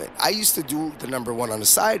haven't. I used to do the number one on the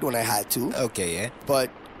side when I had to. Okay, yeah. But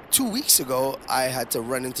 2 weeks ago, I had to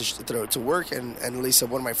run into to work and lace up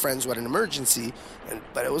one of my friends who had an emergency.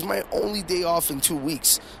 But it was my only day off in 2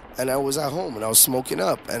 weeks. And I was at home and I was smoking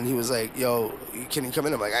up. And he was like, yo, can you come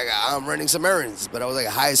in? I'm like, I'm running some errands. But I was like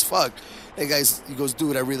high as fuck. Hey, guys, he goes,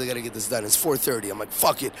 dude, I really got to get this done. It's 4:30. I'm like,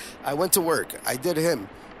 fuck it. I went to work. I did him.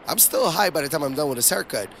 I'm still high by the time I'm done with his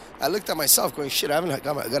haircut. I looked at myself going, shit, I haven't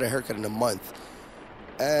got a haircut in a month.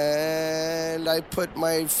 And I put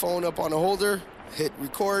my phone up on a holder, hit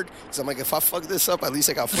record, because I'm like, if I fuck this up, at least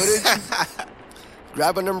I got footage.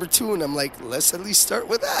 Grab a number two, and I'm like, let's at least start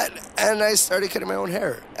with that. And I started cutting my own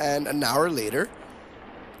hair. And an hour later,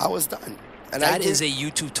 I was done. And That is a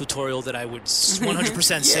YouTube tutorial that I would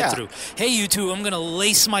 100% sit through. Hey, YouTube, I'm going to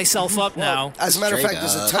lace myself up now. As a matter of Straight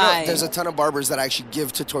fact, there's a ton of barbers that actually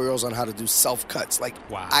give tutorials on how to do self-cuts, like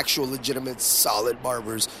actual legitimate solid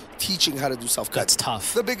barbers teaching how to do self-cuts. That's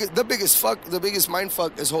tough. The biggest mind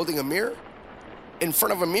fuck is holding a mirror in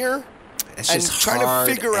front of a mirror It's and just trying hard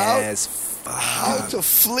to figure out as fuck. how to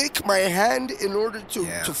flick my hand in order to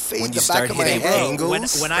fade When you the back start of my hitting head.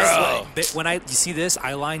 angles, When I you see this,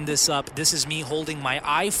 I line this up. This is me holding my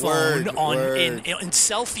iPhone in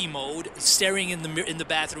selfie mode, staring in the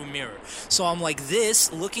bathroom mirror. So I'm like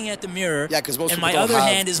this, looking at the mirror. Yeah, 'cause most and people my don't other have-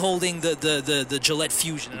 hand is holding the Gillette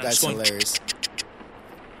Fusion. And That's I'm just going. hilarious.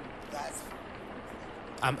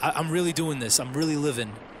 I'm really doing this. I'm really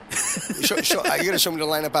living. You gotta show me the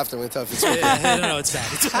lineup after. I'm gonna tell if it's No, it's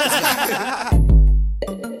bad. It's bad.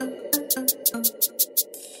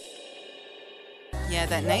 yeah,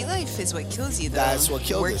 that nightlife is what kills you, though. That's what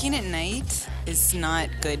killed it. Working at night is not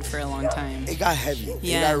good for a long time. It got heavy.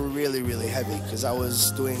 Yeah. It got really, really heavy because I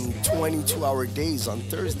was doing 22-hour days on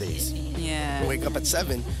Thursdays. Yeah. I wake up at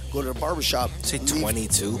 7, go to the barbershop. Say leave.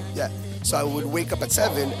 22. Yeah. So I would wake up at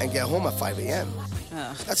 7 and get home at 5 a.m.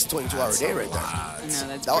 Ugh. That's a 22-hour day right there. No,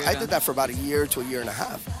 that's I brutal. did that for about a year to a year and a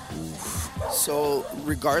half. So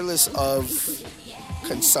regardless of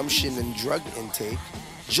consumption and drug intake,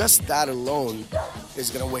 just that alone is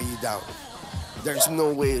going to weigh you down. There's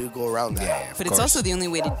no way to go around that. Yeah, But it's also the only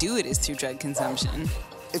way to do it is through drug consumption.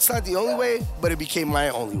 It's not the only way, but it became my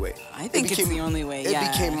only way. I think it's the only way, It yeah.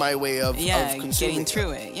 became my way of consuming. getting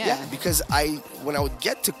through it, yeah. because when I would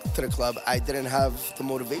get to the club, I didn't have the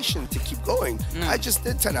motivation to keep going. I just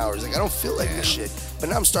did 10 hours. Like, I don't feel like this shit. But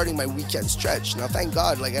now I'm starting my weekend stretch. Now, thank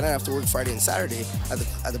God, like, I didn't have to work Friday and Saturday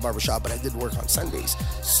at the barbershop, but I did work on Sundays.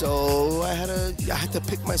 So I had to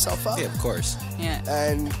pick myself up. Yeah, of course. Yeah.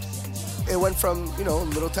 And it went from,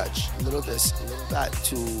 little touch, little this, little that,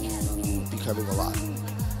 to becoming a lot.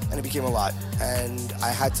 And it became a lot. And I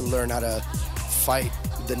had to learn how to fight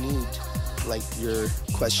the need, like your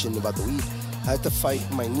question about the weed. I had to fight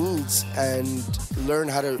my needs and learn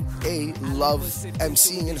how to, love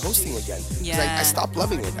emceeing and hosting again. 'Cause Yeah. I stopped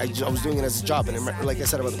loving it. I was doing it as a job. And like I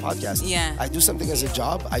said about the podcast, Yeah. I do something as a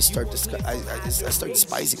job, I start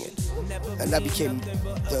despising it. And that became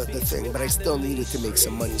the thing. But I still needed to make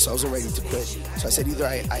some money, so I wasn't ready to quit. So I said either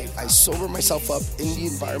I sober myself up in the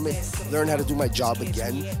environment, learn how to do my job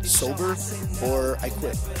again, sober, or I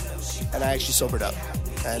quit. And I actually sobered up.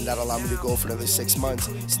 and that allowed me to go for another 6 months,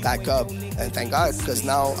 stack up, and thank God, because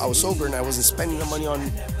now I was sober and I wasn't spending the money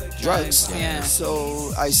on drugs. Yeah.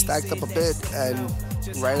 So I stacked up a bit, and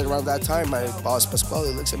right around that time, my boss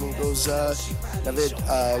Pasquale looks at me and goes, David,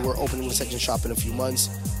 we're opening the second shop in a few months.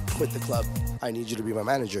 Quit the club. I need you to be my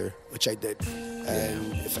manager, which I did.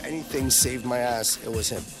 And if anything saved my ass, it was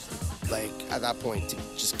him. Like, at that point, to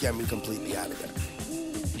just get me completely out of there.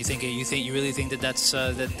 You really think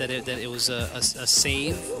that it was a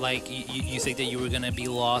save? Like you think that you were gonna be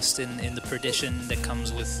lost in the perdition that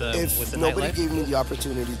comes with the If nobody nightlife? gave me the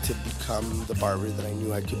opportunity to become the barber that I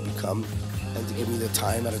knew I could become, and to give me the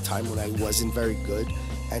time at a time when I wasn't very good,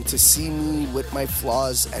 and to see me with my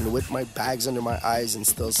flaws and with my bags under my eyes and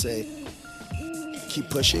still say, keep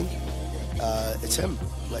pushing, it's him.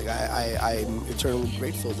 Like, I'm eternally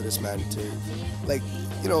grateful to this man. To, like,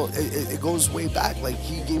 you know, it goes way back. Like,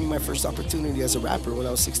 he gave me my first opportunity as a rapper when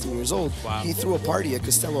I was 16 years old. Wow. He threw a party at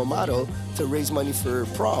Castello Amato to raise money for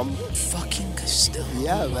prom. Fucking Costello.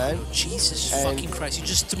 Yeah, man. Jesus And fucking Christ! You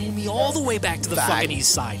just threw me all the way back to the back. fucking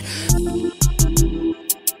east side.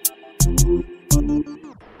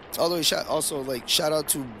 Although, also, like, shout out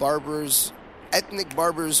to barbers, ethnic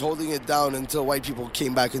barbers holding it down until white people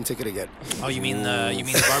came back and took it again. Oh, you mean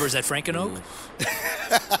the barbers at Frank and Oak?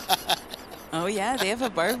 Oh, yeah, they have a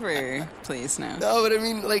barber place now. No, but I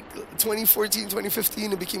mean, like, 2014,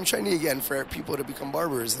 2015, it became trendy again for people to become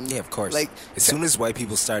barbers. And Yeah, of course. Like, As soon as white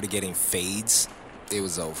people started getting fades, it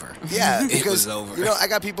was over. yeah, It because, was over. you know, I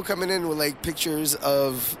got people coming in with, like, pictures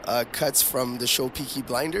of cuts from the show Peaky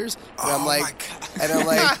Blinders. And I'm Oh, like, my God. and I'm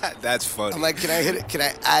like, That's funny. I'm like, can I hit it? Can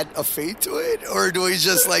I add a fade to it, or do we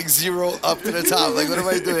just like zero up to the top? Like, what am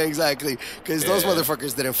I doing exactly? Because those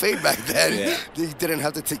motherfuckers didn't fade back then. Yeah. They didn't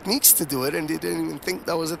have the techniques to do it, and they didn't even think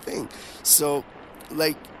that was a thing. So,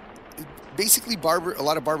 like, basically, a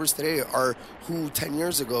lot of barbers today are who 10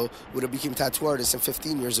 years ago would have become tattoo artists, and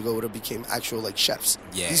 15 years ago would have became actual like chefs.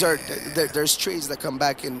 Yeah. These are there's trades that come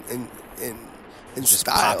back in just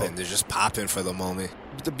style. popping. They're just popping for the moment.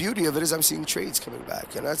 The beauty of it is I'm seeing trades coming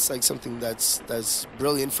back, and that's like something that's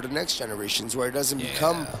brilliant for the next generations, where it doesn't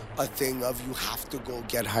become a thing of you have to go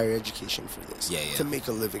get higher education for this to make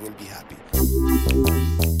a living and be happy.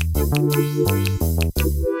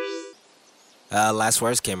 Last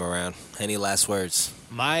words came around. Any last words?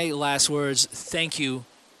 My last words. Thank you.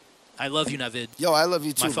 I love you, Navid. Yo, I love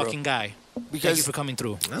you too, My bro. fucking guy. Thank Because you for coming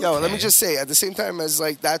through. Yo, let me Okay. just say, at the same time as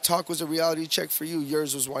like that talk was a reality check for you,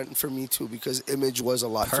 yours was one for me too, because image was a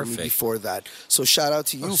lot for me Perfect. before that. So shout out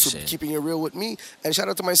to you Oh, for shit. keeping it real with me, and shout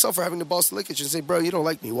out to myself for having the balls to lick it and say, bro, you don't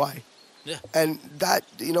like me. Why? Yeah. And that,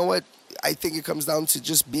 you know what? I think it comes down to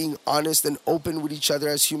just being honest and open with each other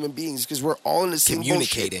as human beings, because we're all in the same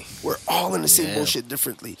Communicating. bullshit. We're all in the same Yeah. bullshit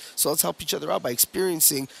differently. So let's help each other out by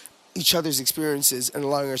experiencing each other's experiences and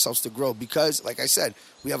allowing ourselves to grow, because, like I said,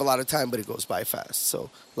 we have a lot of time, but it goes by fast. So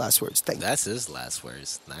last words. Thank you. That's his last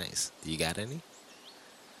words. Nice. You got any?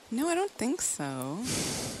 No, I don't think so.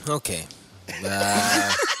 Okay.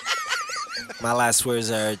 My last words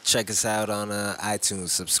are check us out on iTunes,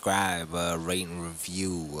 subscribe, rate and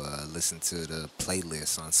review, listen to the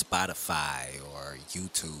playlist on Spotify or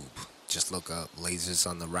YouTube. Just look up Lasers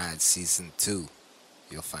on the Ride Season 2.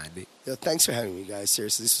 You'll find it. Yo, thanks for having me, guys.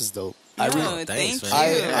 Seriously, this was dope. No, really- thank thanks, you.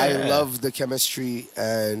 man. I love the chemistry,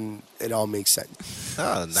 and it all makes sense.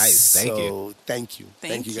 Oh, nice. Thank you. So thank you.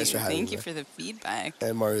 Thank you guys for having Thank me. you for the feedback.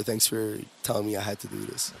 And Mario, thanks for telling me I had to do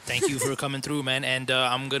this. Thank you for coming through, man. And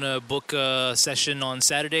I'm gonna book a session on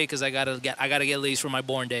Saturday because I gotta get laced for my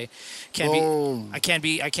born day. Boom. I can't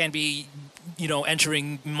be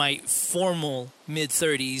entering my formal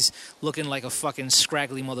mid-30s looking like a fucking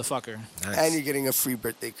scraggly motherfucker. Nice. And you're getting a free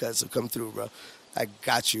birthday cut, so come through, bro. I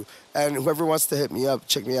got you. And whoever wants to hit me up,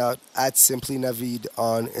 check me out at Simply Navid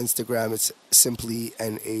on Instagram. It's Simply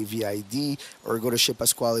Navid. Or go to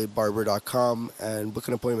shitpasqualebarber.com and book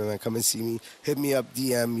an appointment, man. Come and see me. Hit me up,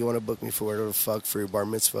 DM. You want to book me for whatever the fuck for your bar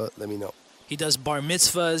mitzvah? Let me know. He does bar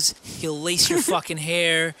mitzvahs. He'll lace your fucking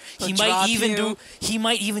hair. He He'll might drop even you.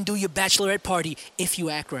 do your bachelorette party if you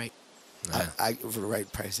act right. I for the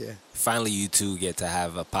right price, yeah. Finally, you two get to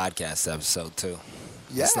have a podcast episode, too.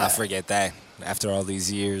 Yeah. Let's not forget that. After all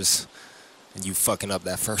these years, and you fucking up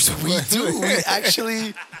that first one. We do. We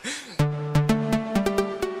actually...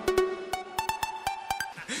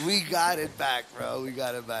 We got it back, bro. We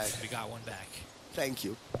got it back. We got one back. Thank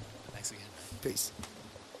you. Thanks again, man. Peace.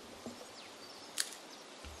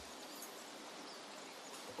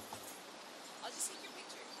 I'll just take your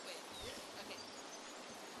picture.